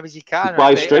can. Maybe he can.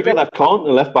 By a striker that can't,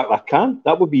 and a left back that can.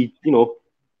 That would be,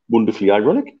 wonderfully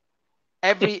ironic.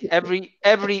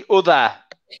 Every other,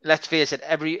 let's face it,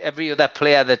 every other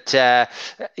player that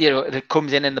that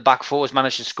comes in the back four has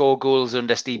managed to score goals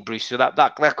under Steve Bruce. So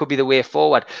that could be the way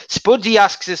forward. Spudsy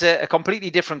asks us a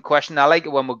completely different question. I like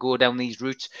it when we go down these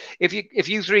routes. If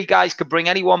you three guys could bring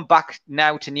anyone back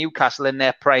now to Newcastle in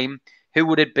their prime, who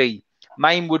would it be?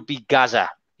 Mine would be Gaza,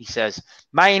 he says.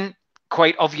 Mine,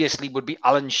 quite obviously, would be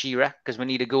Alan Shearer, because we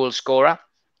need a goal scorer.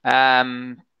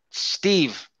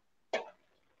 Steve?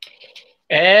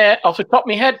 Off the top of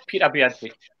my head, Peter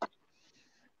Beardsley.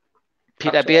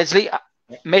 Peter Beardsley.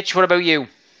 Mitch, what about you?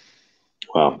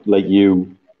 Well, like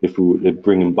you, if we were to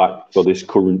bring him back for this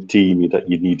current team,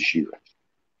 you'd need Shearer.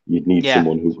 You'd need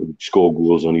someone who could score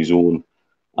goals on his own,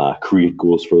 create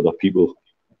goals for other people,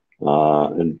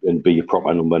 and be a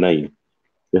proper number 9.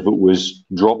 If it was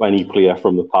drop any player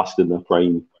from the past in their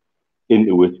prime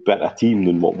into a better team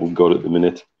than what we've got at the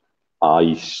minute,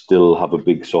 I still have a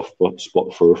big soft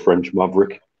spot for a French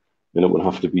maverick, and it would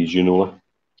have to be Ginola.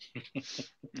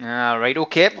 All right,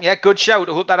 okay. Yeah, good shout.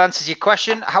 I hope that answers your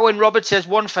question. Howard Roberts says,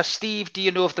 one for Steve. Do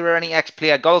you know if there are any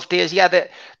ex-player golf days? Yeah,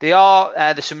 they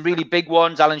are. There's some really big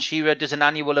ones. Alan Shearer does an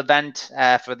annual event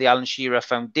for the Alan Shearer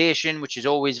Foundation, which is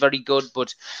always very good,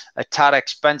 but a tad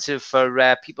expensive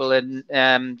for people in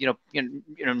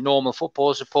normal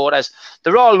football supporters.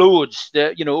 There are loads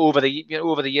that over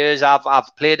the years.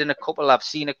 I've played in a couple. I've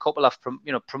seen a couple.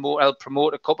 I'll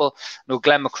promote a couple.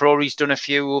 Glenn McCrory's done a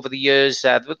few over the years.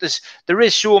 But there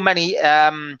is so many.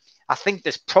 I think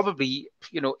there's probably,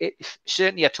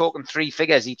 certainly you're talking 3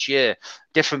 figures each year.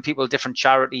 Different people, different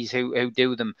charities who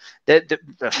do them. I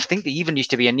think there even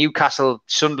used to be a Newcastle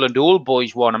Sunderland Old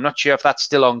Boys one. I'm not sure if that's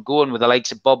still ongoing with the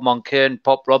likes of Bob Monkern,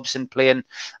 Pop Robson playing.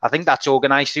 I think that's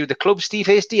organised through the club. Steve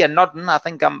Hasty and nodding. I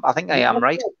think I am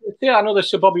right. Yeah, I know the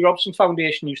Sir Bobby Robson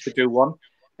Foundation used to do one.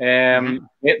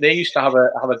 They used to have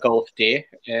a golf day,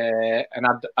 and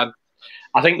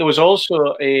I think there was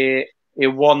also a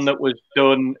one that was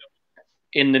done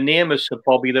in the name of Sir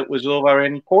Bobby that was over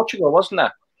in Portugal, wasn't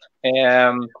there?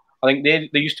 I think there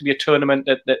used to be a tournament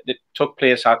that took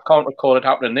place. I can't recall it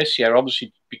happening this year,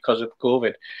 obviously because of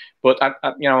COVID. But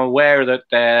I'm aware that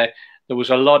there was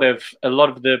a lot of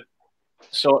the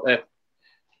sort of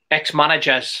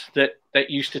ex-managers that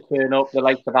used to turn up, the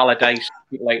likes of Allardyce,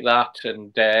 people like that,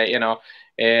 and that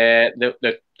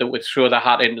would throw their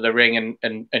hat into the ring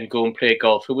and go and play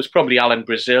golf. It was probably Alan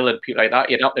Brazil and people like that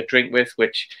you'd have to drink with,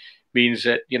 which means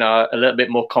that a little bit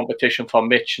more competition for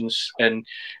Mitch and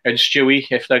Stewie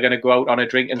if they're going to go out on a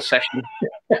drinking session.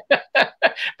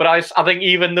 But I think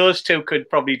even those two could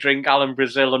probably drink Alan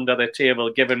Brazil under the table,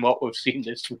 given what we've seen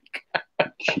this week.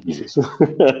 Jesus.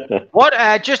 What?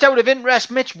 Just out of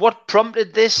interest, Mitch, what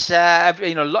prompted this?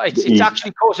 It's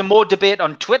actually causing more debate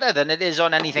on Twitter than it is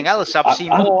on anything else. I've seen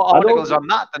more articles on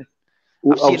that than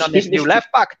I've seen on this new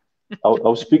left back. I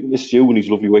was speaking to Stu and his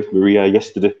lovely wife Maria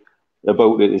yesterday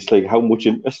about it. It's like, how much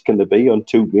interest can there be on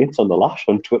 2 mates on the lash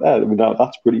on Twitter? I mean,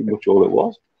 that's pretty much all it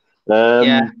was.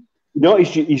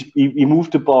 He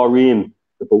moved to Bahrain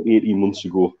about 18 months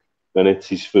ago, and it's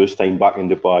his first time back in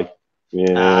Dubai.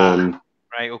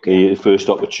 Right, okay. His first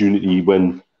opportunity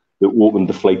when they opened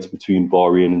the flights between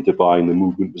Bahrain and Dubai, and the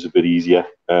movement was a bit easier.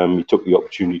 He took the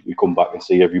opportunity to come back and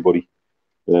see everybody,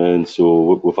 and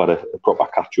so we've had a proper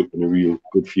catch up in a real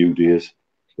good few days,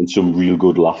 and some real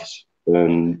good laughs.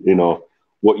 And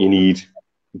what you need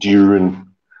during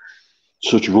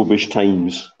such rubbish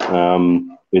times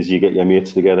is you get your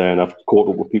mates together, and I've caught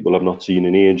up with people I've not seen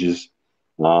in ages.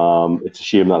 It's a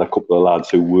shame that a couple of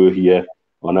lads who were here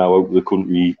are now out of the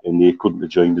country and they couldn't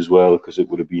have joined as well, because it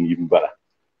would have been even better.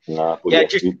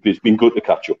 It's been good to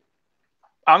catch up.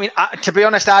 I mean, to be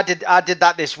honest, I did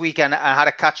that this weekend. I had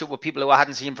a catch up with people who I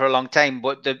hadn't seen for a long time.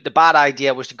 But the bad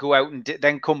idea was to go out and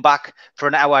then come back for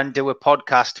an hour and do a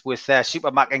podcast with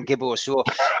Super Mac and Gibbo. So,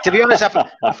 to be honest,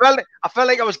 I felt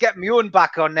like I was getting my own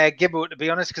back on Gibbo, to be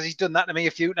honest, because he's done that to me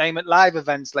a few times at live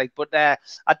events. But I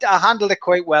handled it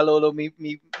quite well. Although my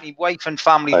wife and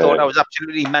family thought I was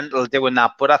absolutely mental doing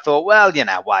that. But I thought, well,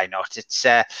 why not?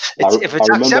 If it's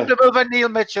acceptable for Neil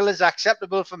Mitchell, it's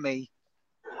acceptable for me.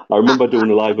 I remember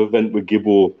doing a live event with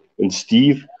Gibbo and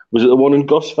Steve. Was it the one in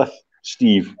Gosforth,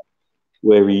 Steve,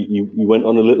 where he went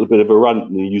on a little bit of a rant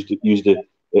and he used a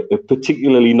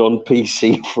particularly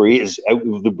non-PC phrase out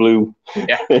of the blue?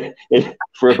 Yeah.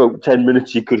 For about 10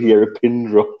 minutes, you could hear a pin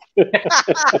drop. There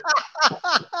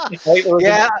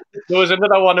was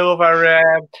another one over.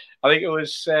 I think it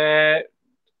was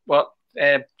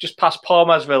just past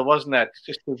Palmersville, wasn't it?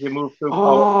 Just as we moved through.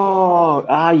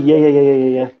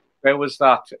 Yeah. Where was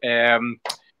that?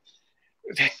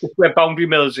 Where Boundary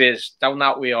Mills is, down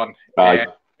that way on. And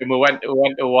we went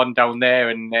to one down there,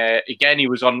 and again he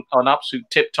was on absolute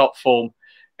tip-top form.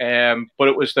 But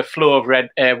it was the flow of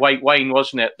white wine,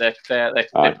 wasn't it,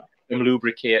 that him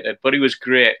lubricated. But he was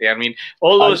great. I mean,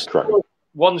 all those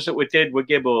ones that we did with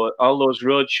Gibbo, all those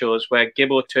road shows where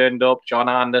Gibbo turned up, John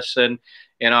Anderson,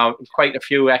 quite a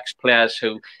few ex-players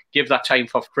who give that time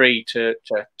for free to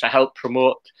help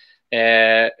promote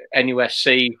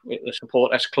NUSC, the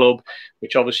Supporters Club,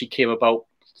 which obviously came about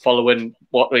following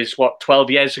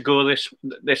 12 years ago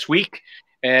this week.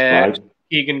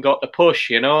 Keegan got the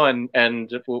push, and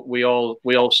we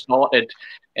all started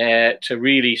to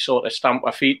really sort of stamp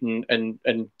our feet and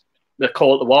the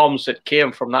call to arms that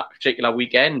came from that particular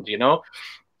weekend,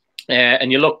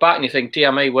 and you look back and you think,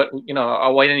 dear me, I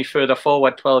went any further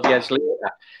forward 12 years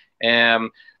later.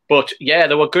 But yeah,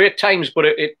 there were great times. But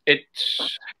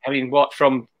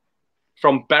from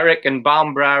Berwick and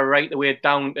Bamborough right the way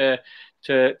down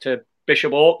to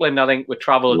Bishop Auckland, I think we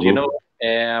travelled,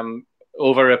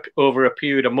 over a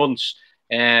period of months,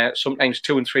 sometimes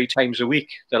 2 and 3 times a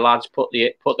week. The lads put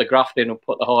the graft in and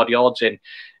put the hard yards in.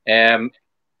 And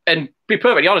be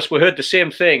perfectly honest, we heard the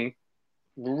same thing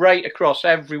right across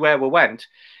everywhere we went,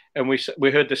 and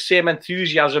we heard the same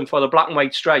enthusiasm for the black and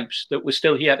white stripes that we're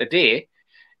still here today.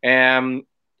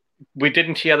 We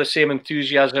didn't hear the same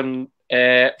enthusiasm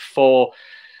for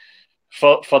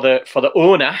the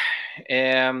owner,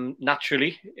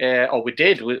 naturally, or we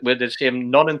did with the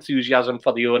same non-enthusiasm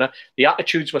for the owner. The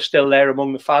attitudes were still there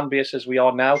among the fan base as we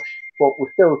are now, but we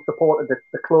still supported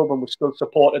the club, and we still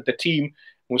supported the team, and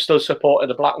we still supported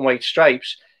the black and white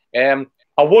stripes. I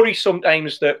worry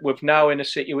sometimes that we're now in a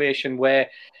situation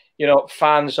where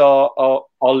fans are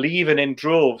leaving in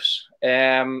droves.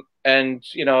 And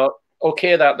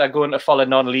okay, that they're going to follow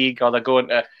non-league, or they're going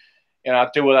to,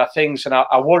 do other things. And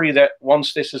I worry that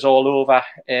once this is all over,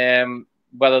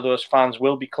 whether those fans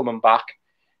will be coming back,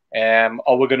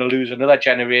 or we're going to lose another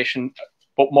generation.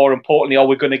 But more importantly, are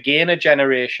we going to gain a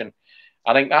generation?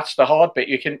 I think that's the hard bit.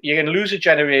 You can lose a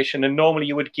generation, and normally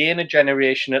you would gain a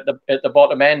generation at the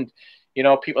bottom end.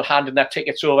 People handing their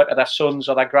tickets over to their sons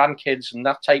or their grandkids and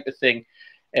that type of thing.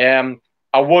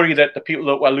 I worry that the people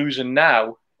that we're losing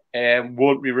now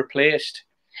won't be replaced,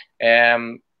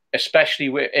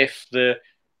 especially if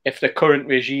the current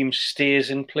regime stays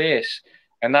in place.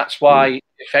 And that's why,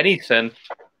 if anything,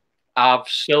 I've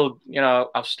still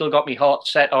got my heart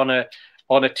set on a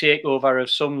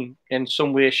takeover in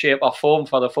some way, shape, or form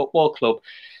for the football club,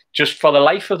 just for the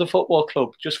life of the football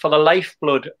club, just for the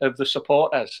lifeblood of the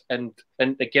supporters, and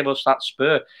to give us that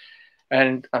spur.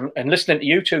 And listening to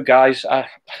you two guys, I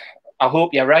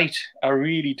hope you're right. I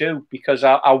really do, because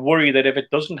I worry that if it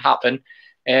doesn't happen,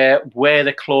 where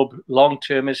the club long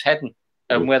term is heading,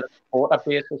 and where the supporter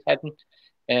base is heading,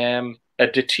 a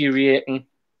deteriorating,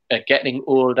 a getting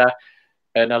older,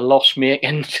 and a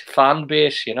loss-making fan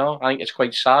base. I think it's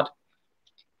quite sad.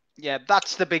 Yeah,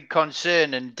 that's the big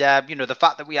concern. And, the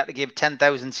fact that we had to give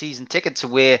 10,000 season tickets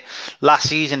away last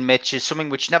season, Mitch, is something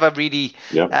which never really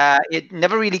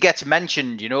gets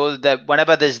mentioned. That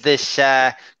whenever there's this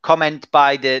comment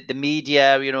by the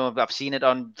media, I've seen it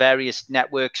on various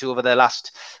networks over the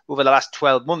last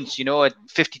 12 months, at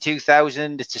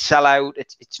 52,000, it's a sellout.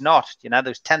 It's not,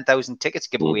 there's 10,000 tickets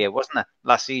given away, wasn't it,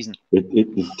 last season?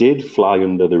 It did fly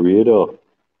under the radar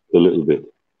a little bit.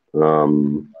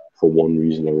 For one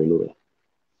reason or another.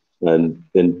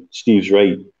 And Steve's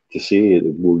right to say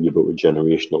that worry about a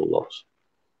generational loss.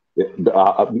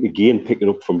 Again, picking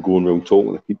up from going around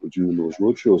talking to people during those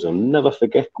roadshows, I'll never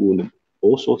forget going to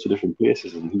all sorts of different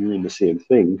places and hearing the same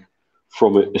thing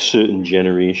from a certain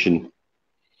generation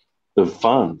of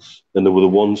fans. And they were the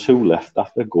ones who left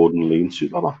after Gordon Lee and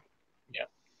Superman. Yeah.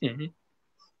 Mm-hmm.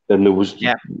 And there was,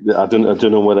 I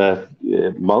don't know whether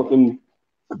Malcolm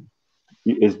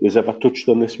is ever touched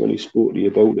on this when he spoke to you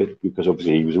about it, because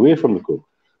obviously he was away from the club.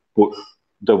 But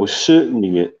there was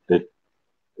certainly a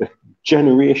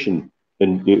generation,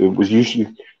 and it was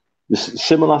usually the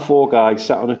similar four guys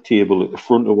sat on a table at the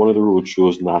front of one of the road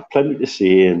shows, and they had plenty to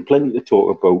say and plenty to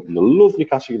talk about, and they loved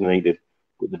Newcastle United,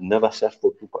 but they'd never set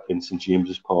foot in St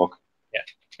James's Park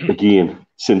again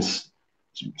since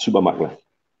Super Macklin.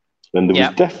 And there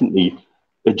was definitely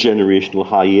a generational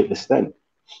hiatus then.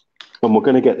 And we're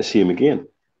going to get the same again.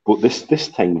 But this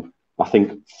time, I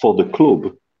think, for the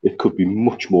club, it could be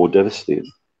much more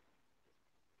devastating.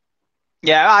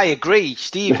 Yeah, I agree,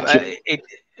 Steve.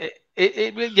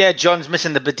 John's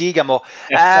missing the Badiga more.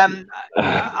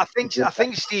 I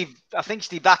think,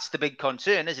 Steve, that's the big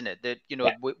concern, isn't it? That, you know,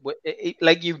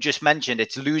 like you just mentioned,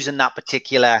 it's losing that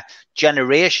particular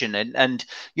generation, and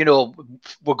you know,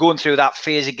 we're going through that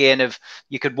phase again of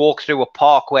you could walk through a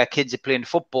park where kids are playing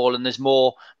football, and there's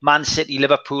more Man City,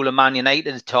 Liverpool, and Man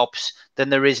United tops than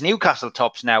there is Newcastle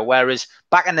tops now. Whereas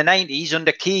back in the 90s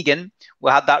under Keegan, we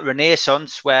had that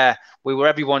renaissance where we were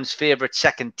everyone's favourite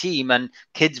second team, and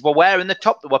kids were wearing the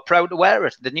top. They were proud to wear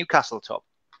it, the Newcastle top.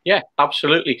 Yeah,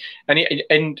 absolutely.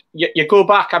 And you go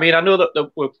back. I mean, I know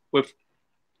that we've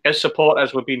as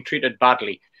supporters, we've been treated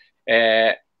badly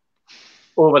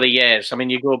over the years. I mean,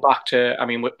 you go back to. I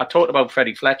mean, I talked about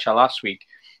Freddie Fletcher last week,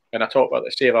 and I talked about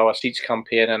the Save Our Seats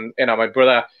campaign, and you know, my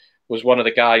brother was one of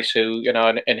the guys who, you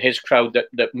know, and his crowd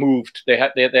that moved. They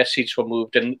had their seats were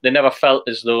moved, and they never felt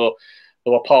as though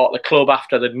they were part of the club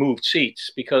after they'd moved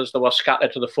seats, because they were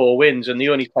scattered to the four winds, and the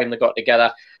only time they got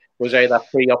together was either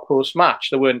pre or post match.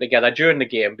 They weren't together during the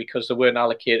game because they weren't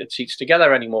allocated seats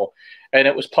together anymore, and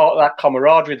it was part of that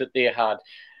camaraderie that they had.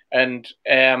 And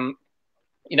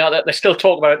you know, they still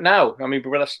talk about it now. I mean,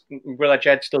 brother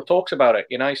Jed still talks about it.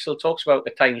 You know, he still talks about the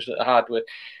times that they had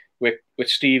with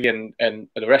Stevie and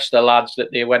the rest of the lads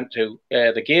that they went to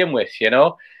the game with. You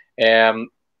know, and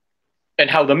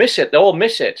how they miss it. They all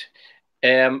miss it.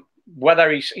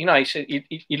 Whether he's, you know,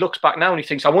 he looks back now and he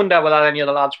thinks, I wonder whether any of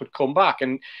the lads would come back,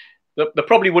 and they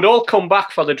probably would all come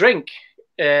back for the drink,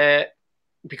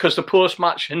 because the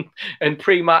post-match and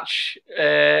pre-match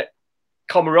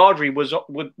camaraderie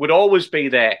would always be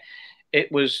there.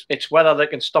 It's whether they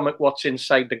can stomach what's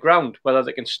inside the ground, whether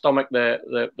they can stomach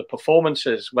the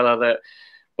performances, whether they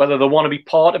want to be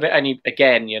part of it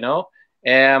again. You know,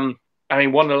 I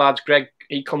mean, one of the lads, Greg,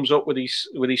 he comes up with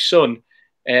his son.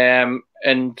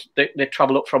 And they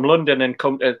travel up from London and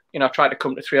come to, you know, try to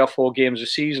come to 3 or 4 games a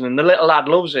season, and the little lad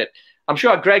loves it. I'm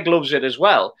sure Greg loves it as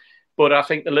well, but I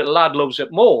think the little lad loves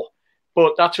it more.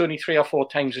 But that's only 3 or 4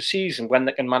 times a season when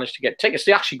they can manage to get tickets.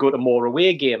 They actually go to more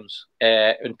away games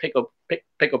and pick up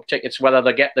tickets, whether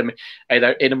they get them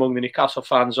either in among the Newcastle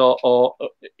fans or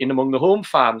in among the home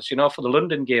fans, you know, for the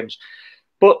London games.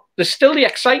 But there's still the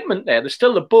excitement there. There's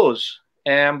still the buzz.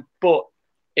 But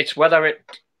it's whether it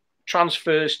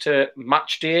transfers to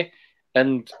match day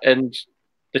and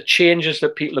the changes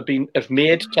that people have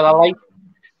made to their life,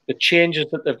 the changes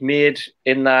that they've made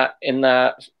in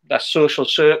their social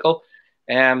circle.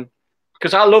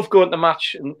 Because I love going to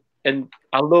match and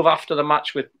I love after the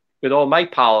match with all my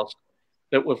pals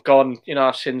that we've gone, you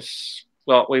know, since,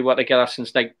 well, we were together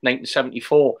since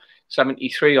 1974,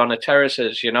 73 on the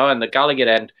terraces, you know, and the Gallagher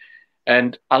end.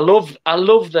 And I love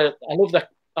the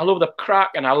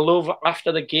crack, and I love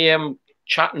after the game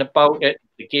chatting about it,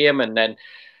 the game, and then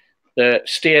the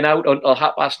staying out until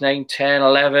 9:30, 10,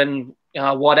 11,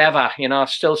 whatever, you know,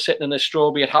 still sitting in the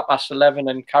strawberry at 11:30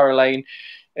 and Caroline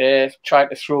trying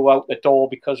to throw out the door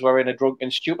because we're in a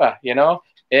drunken stupor, you know.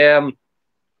 And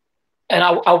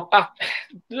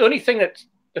the only thing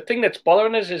that's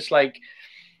bothering us is like,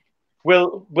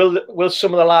 will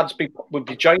some of the lads be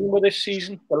joining with this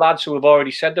season? The lads who have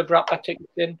already said they've wrapped their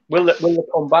tickets in, will they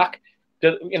come back?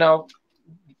 You know,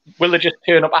 will they just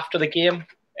turn up after the game?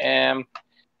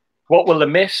 What will they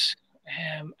miss?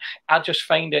 I just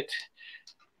find it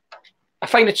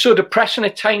so depressing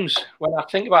at times when I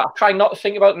think about it. I try not to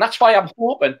think about it, and that's why I'm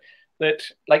hoping that,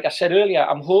 like I said earlier,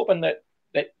 I'm hoping that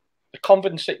the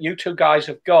confidence that you two guys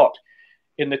have got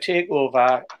in the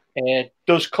takeover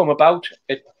does come about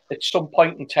at some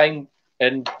point in time,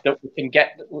 and that we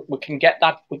can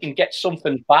get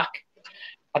something back.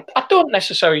 I don't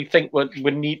necessarily think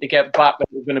we need to get back that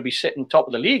we're going to be sitting top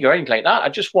of the league or anything like that. I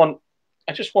just want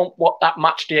what that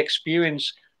match day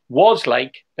experience was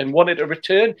like and want it to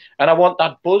return. And I want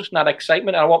that buzz and that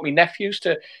excitement. And I want my nephews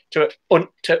to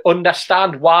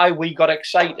understand why we got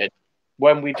excited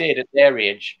when we did at their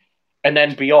age and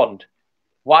then beyond.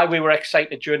 Why we were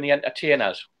excited during the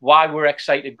entertainers. Why we were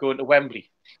excited going to Wembley.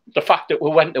 the fact that we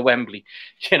went to Wembley,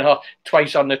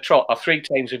 twice on the trot, or 3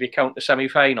 times if you count the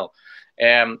semi-final,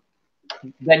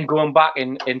 then going back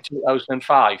in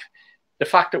 2005, the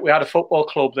fact that we had a football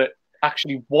club that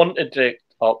actually wanted to,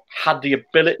 or had the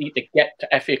ability to get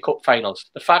to FA Cup finals,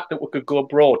 the fact that we could go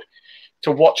abroad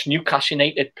to watch Newcastle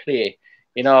United play,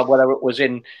 whether it was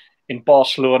in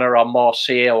Barcelona or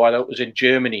Marseille, or whether it was in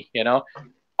Germany,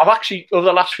 I've actually, over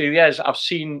the last few years, I've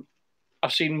seen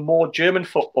more German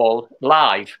football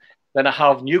live than I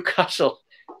have Newcastle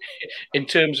in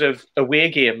terms of away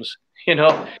games,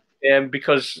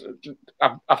 because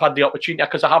I've had the opportunity,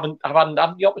 because I haven't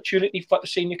had the opportunity to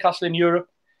see Newcastle in Europe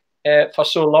for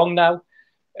so long now,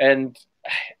 and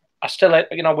I still,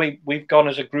 we've gone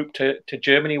as a group to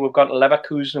Germany, we've gone to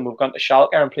Leverkusen, we've gone to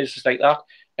Schalke and places like that,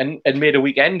 and made a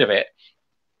weekend of it,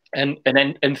 and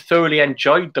thoroughly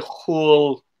enjoyed the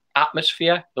whole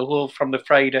atmosphere, the whole from the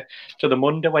Friday to the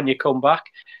Monday when you come back.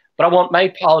 But I want my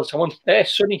pals, I want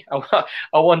Sonny,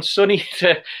 I want Sonny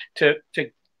to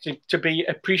be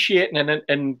appreciating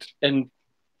and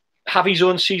have his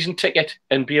own season ticket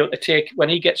and be able to take when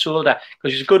he gets older,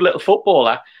 because he's a good little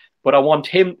footballer. But I want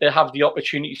him to have the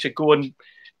opportunity to go and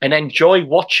enjoy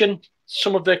watching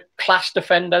some of the class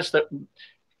defenders that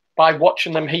by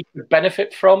watching them he could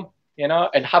benefit from,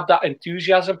 and have that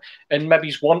enthusiasm, and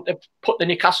maybe want to put the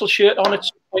Newcastle shirt on at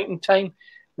some point in time,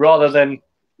 rather than,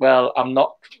 well, I'm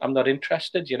not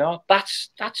interested. That's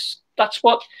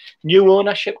what new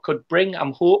ownership could bring.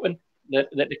 I'm hoping that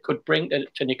it could bring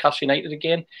to Newcastle United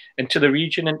again, and to the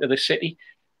region and to the city.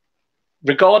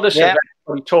 Regardless of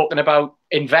everybody talking about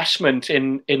investment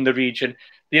in the region,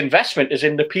 the investment is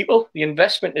in the people. The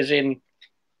investment is in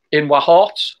our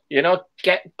hearts.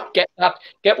 Get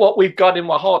what we've got in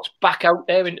our hearts back out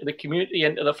there into the community,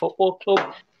 into the football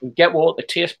club, and get what to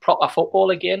taste proper football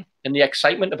again, and the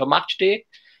excitement of a match day.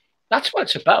 That's what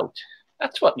it's about.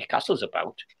 That's what Newcastle's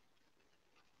about.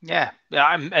 Yeah,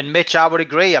 and Mitch, I would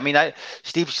agree. I mean,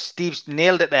 Steve's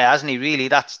nailed it there, hasn't he? Really,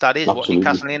 that is Absolutely. What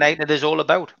Newcastle United is all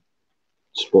about.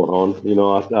 Spot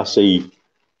on.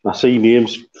 I see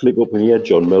names flip up in here.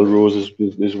 John Melrose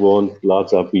is one.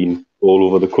 Lads I've been all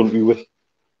over the country with,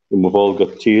 and we've all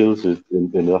got tales in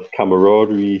that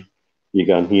camaraderie. You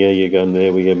can here, you can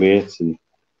there with your mates, and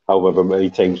however many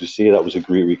times we say that was a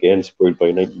great weekend, spurred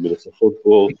by 90 minutes of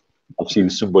football. I've seen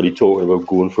somebody talking about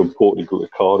going from Portugal to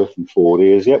Cardiff in 4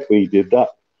 days. Yep, we did that.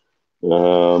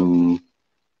 And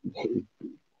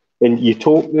you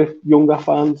talk to younger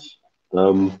fans.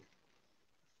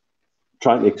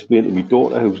 Trying to explain to my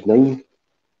daughter, who's 9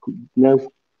 now.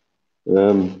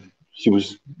 She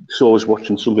was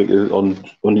watching something on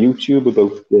YouTube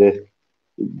about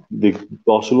the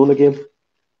Barcelona game.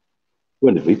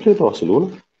 When did we play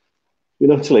Barcelona?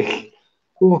 It's like,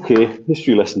 okay,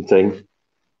 history lesson time.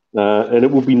 And it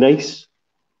would be nice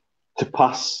to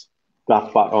pass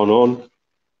that baton on,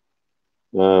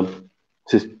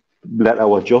 to let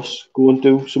our Joss go and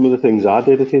do some of the things I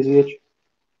did at his age.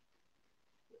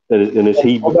 And as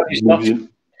he moves in,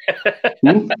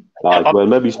 well,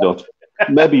 maybe he's not.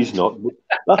 Maybe he's not. But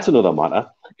that's another matter.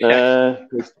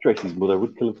 Tracy's mother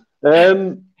would kill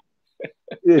him.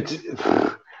 But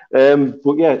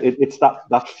yeah, it's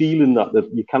that feeling that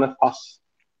you cannot pass.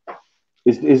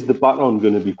 Is the baton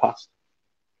going to be passed?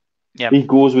 Yeah. He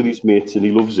goes with his mates and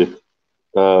he loves it,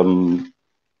 and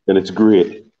it's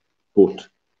great. But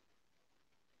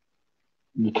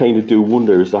you kind of do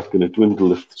wonder, is that going to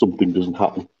dwindle if something doesn't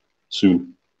happen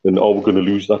soon? And are we going to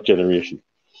lose that generation?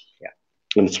 Yeah.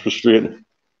 And it's frustrating.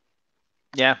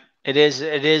 Yeah, it is.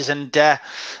 And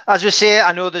as we say,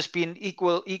 I know there's been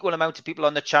equal amount of people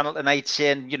on the channel tonight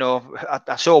saying,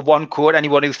 I saw one quote,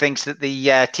 anyone who thinks that the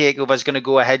takeover is going to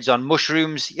go ahead's on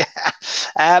mushrooms. Yeah.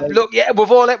 Look, yeah,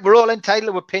 we're all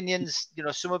entitled to opinions.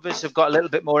 Some of us have got a little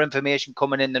bit more information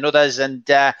coming in than others, and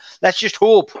let's just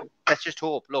hope.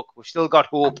 Look, we've still got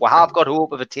hope. We have got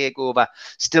hope of a takeover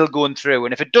still going through.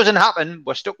 And if it doesn't happen,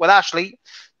 we're stuck with Ashley.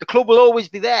 The club will always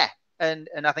be there. And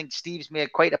I think Steve's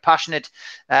made quite a passionate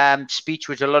speech,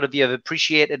 which a lot of you have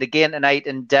appreciated again tonight.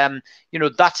 And,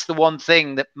 that's the one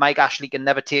thing that Mike Ashley can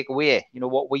never take away,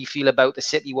 what we feel about the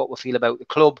city, what we feel about the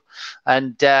club.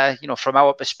 And, from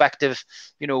our perspective,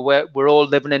 we're all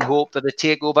living in hope that the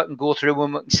takeover can go through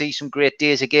and we can see some great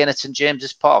days again at St.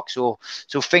 James's Park. So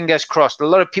fingers crossed. A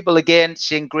lot of people again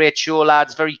saying great show,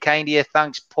 lads. Very kind of you.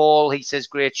 Thanks, Paul. He says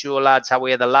great show, lads. How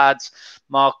are the lads?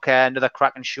 Mark, another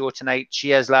cracking show tonight.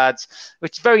 Cheers, lads.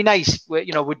 It's very nice. We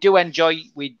do enjoy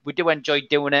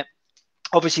doing it.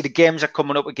 Obviously, the games are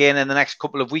coming up again in the next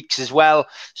couple of weeks as well.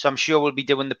 So I'm sure we'll be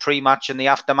doing the pre-match and the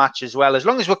after-match as well. As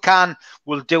long as we can,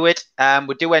 we'll do it.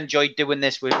 We do enjoy doing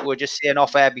this. We're just saying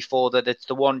off air before that it's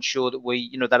the one show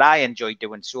that that I enjoy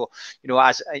doing. So,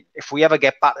 if we ever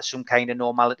get back to some kind of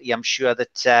normality, I'm sure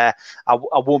that I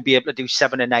won't be able to do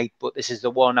 7 a night, but this is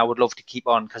the one I would love to keep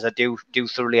on because I do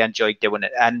thoroughly enjoy doing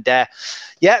it. And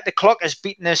the clock has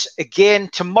beaten us again.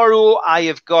 Tomorrow I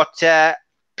have got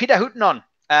Peter Hooton on.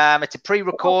 It's a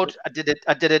pre-record. I did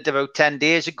it about 10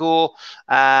 days ago.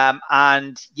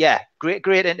 And yeah,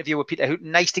 great interview with Peter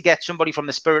Hooton. Nice to get somebody from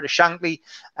the Spirit of Shankly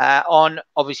on.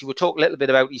 Obviously, we'll talk a little bit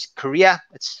about his career.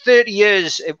 It's 30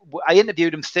 years. I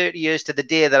interviewed him 30 years to the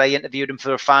day that I interviewed him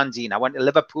for a fanzine. I went to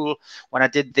Liverpool when I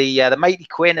did the Mighty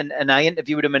Quinn, and I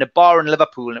interviewed him in a bar in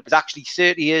Liverpool. And it was actually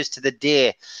 30 years to the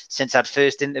day since I'd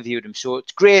first interviewed him. So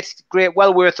it's great,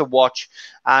 well worth a watch.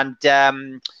 And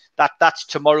that's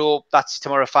tomorrow. That's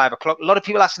tomorrow at 5 o'clock. A lot of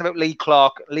people asking about Lee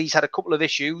Clark. Lee's had a couple of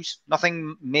issues,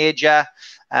 nothing major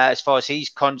as far as he's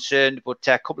concerned, but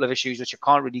a couple of issues which I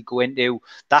can't really go into.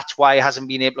 That's why he hasn't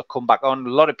been able to come back on. A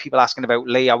lot of people asking about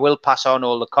Lee. I will pass on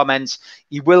all the comments.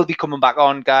 He will be coming back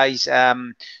on, guys.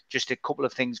 Just a couple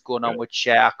of things going on which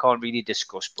I can't really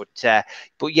discuss,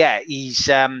 but yeah, he's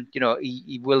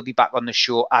he will be back on the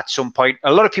show at some point.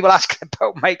 A lot of people asking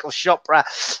about Michael Chopra.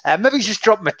 Maybe he's just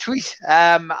dropped him a tweet.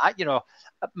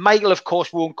 Michael, of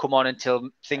course, won't come on until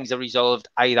things are resolved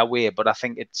either way, but I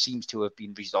think it seems to have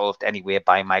been resolved anyway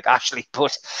by Mike Ashley.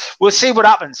 But we'll see what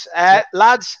happens.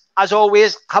 Lads, as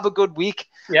always, have a good week.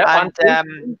 Yeah,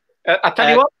 and I tell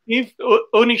you what, Steve,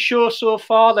 only show so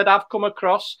far that I've come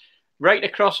across, right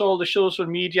across all the social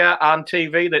media and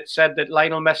TV, that said that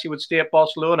Lionel Messi would stay at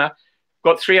Barcelona.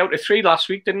 Got 3 out of 3 last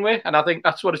week, didn't we? And I think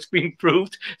that's what it's been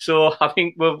proved. So I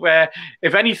think we've,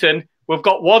 if anything, we've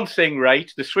got one thing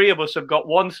right. The 3 of us have got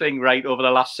one thing right over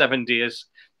the last 7 days,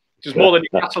 which is more than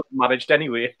Newcastle managed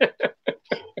anyway.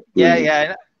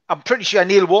 Yeah. I'm pretty sure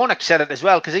Neil Warnock said it as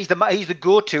well, because he's the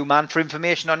go-to man for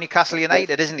information on Newcastle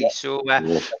United, isn't he? So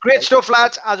great stuff,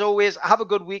 lads. As always, have a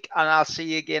good week, and I'll see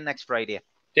you again next Friday.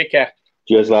 Take care.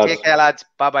 Cheers, lads. Take care, lads.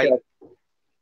 Bye-bye.